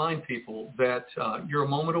would remind people that you're a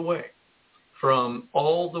moment away from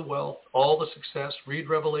all the wealth, all the success. Read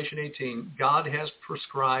Revelation 18. God has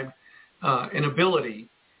prescribed an ability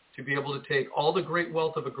to be able to take all the great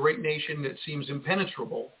wealth of a great nation that seems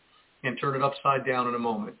impenetrable and turn it upside down in a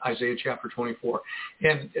moment. Isaiah chapter 24.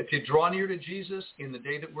 And to draw near to Jesus in the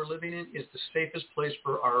day that we're living in is the safest place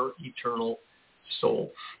for our eternal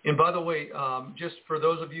soul. And by the way, just for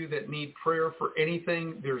those of you that need prayer for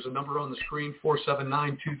anything, there's a number on the screen,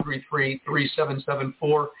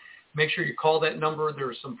 479-233-3774. Make sure you call that number. There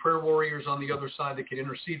are some prayer warriors on the other side that can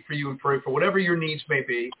intercede for you and pray for whatever your needs may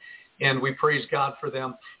be. And we praise God for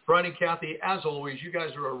them. Brian and Kathy, as always, you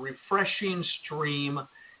guys are a refreshing stream.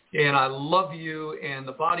 And I love you, and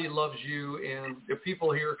the body loves you. And the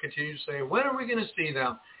people here continue to say, when are we going to see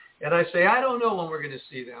them? And I say, I don't know when we're going to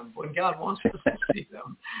see them, when God wants us to see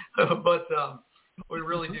them. But we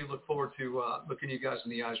really do look forward to looking you guys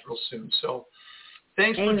in the eyes real soon. So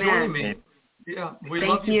thanks for joining me. Yeah, we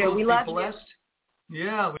love you. We love you.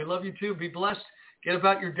 Yeah, we love you too. Be blessed. Get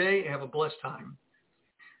about your day. Have a blessed time.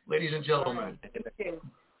 Ladies and gentlemen,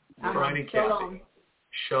 Brian and Kathy.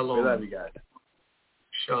 Shalom. We love you guys.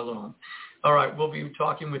 Shalom. All right, we'll be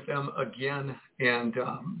talking with them again, and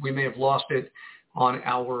we may have lost it on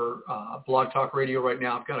our Blog Talk Radio right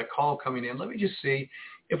now. I've got a call coming in. Let me just see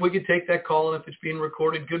if we could take that call and if it's being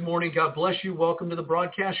recorded. Good morning. God bless you. Welcome to the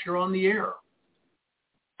broadcast. You're on the air.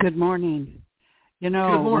 Good morning. Good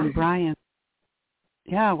morning.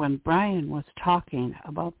 When Brian was talking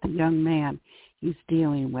about the young man he's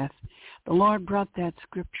dealing with, the Lord brought that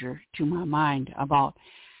scripture to my mind about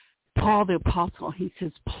Paul the Apostle. He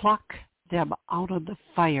says, pluck them out of the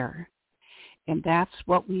fire. And that's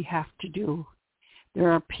what we have to do.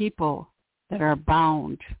 There are people that are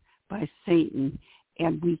bound by Satan,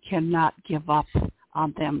 and we cannot give up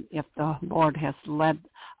on them if the Lord has led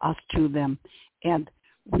us to them. And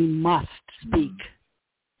we must speak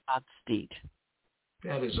God's deed.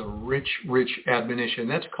 That is a rich, rich admonition.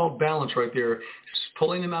 That's called balance right there.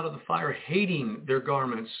 Pulling them out of the fire, hating their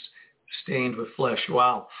garments stained with flesh.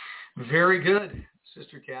 Wow. Very good,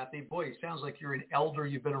 Sister Kathy. Boy, it sounds like you're an elder.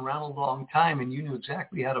 You've been around a long time, and you knew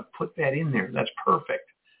exactly how to put that in there. That's perfect.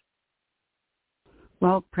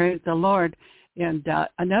 Well, praise the Lord. And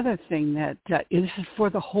another thing that this is for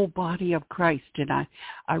the whole body of Christ, and I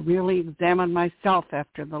really examined myself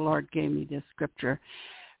after the Lord gave me this scripture.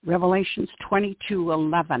 Revelations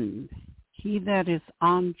 22:11. He that is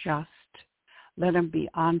unjust, let him be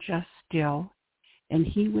unjust still. And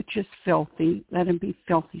he which is filthy, let him be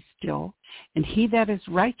filthy still. And he that is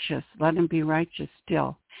righteous, let him be righteous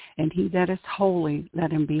still. And he that is holy,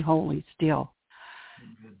 let him be holy still.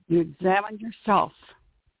 Mm-hmm. You examine yourself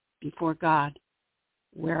before God.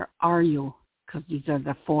 Where are you? Because these are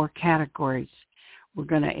the 4 categories we're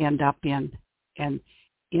going to end up in. And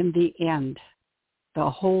in the end, the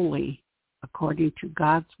holy, according to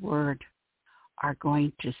God's word, are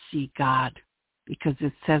going to see God. Because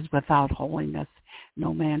it says without holiness,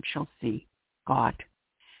 no man shall see God.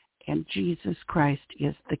 And Jesus Christ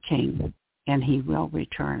is the King, and he will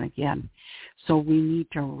return again. So we need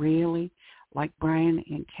to really, like Brian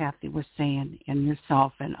and Kathy were saying, and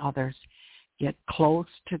yourself and others, get close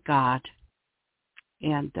to God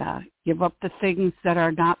and give up the things that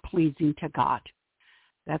are not pleasing to God.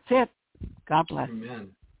 That's it. God bless. Amen.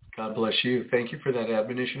 God bless you. Thank you for that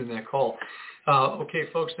admonition and that call. Okay,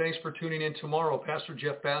 folks, thanks for tuning in tomorrow. Pastor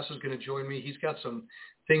Jeff Bass is going to join me. He's got some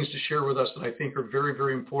things to share with us that I think are very,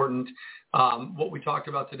 very important. What we talked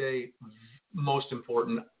about today, most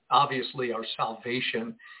important, obviously, our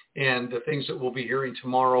salvation. And the things that we'll be hearing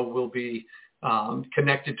tomorrow will be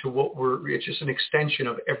connected to it's just an extension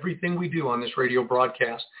of everything we do on this radio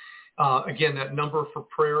broadcast. Again, that number for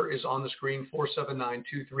prayer is on the screen,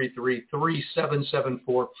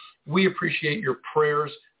 479-233-3774. We appreciate your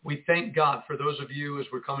prayers. We thank God for those of you, as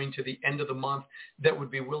we're coming to the end of the month, that would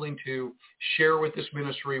be willing to share with this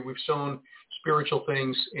ministry. We've sown spiritual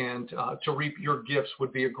things, and to reap your gifts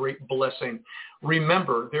would be a great blessing.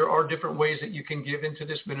 Remember, there are different ways that you can give into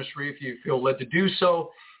this ministry if you feel led to do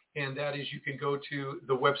so, and that is you can go to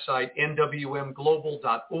the website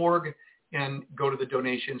nwmglobal.org and go to the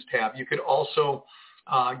donations tab. You could also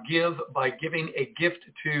give by giving a gift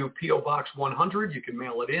to P.O. Box 100. You can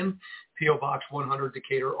mail it in, P.O. Box 100,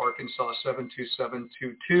 Decatur, Arkansas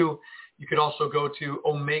 72722. You could also go to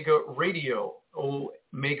Omega Radio,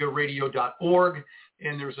 omegaradio.org,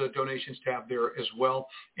 and there's a donations tab there as well.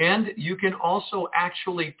 And you can also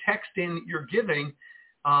actually text in your giving,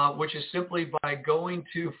 which is simply by going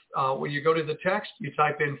to, when you go to the text, you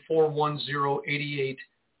type in 41088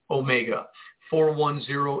 Omega.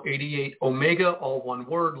 41088 Omega, all one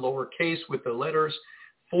word, lowercase with the letters,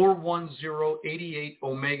 41088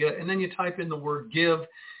 Omega, and then you type in the word give.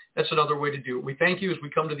 That's another way to do it. We thank you as we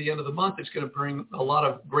come to the end of the month. It's going to bring a lot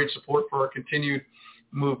of great support for our continued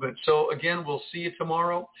movement. So again, we'll see you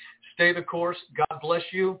tomorrow. Stay the course. God bless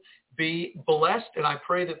you. Be blessed. And I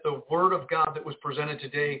pray that the word of God that was presented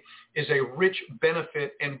today is a rich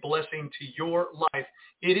benefit and blessing to your life.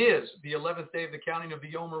 It is the 11th day of the counting of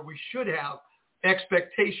the Omer. We should have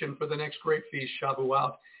expectation for the next great feast,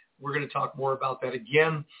 Shavuot. We're going to talk more about that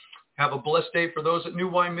again. Have a blessed day for those at New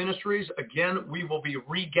Wine Ministries. Again, we will be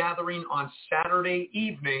regathering on Saturday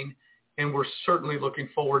evening, and we're certainly looking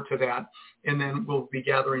forward to that. And then we'll be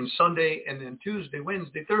gathering Sunday, and then Tuesday,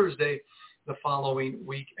 Wednesday, Thursday, the following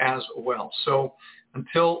week as well. So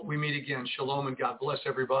until we meet again, shalom and God bless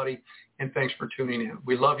everybody, and thanks for tuning in.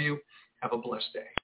 We love you. Have a blessed day.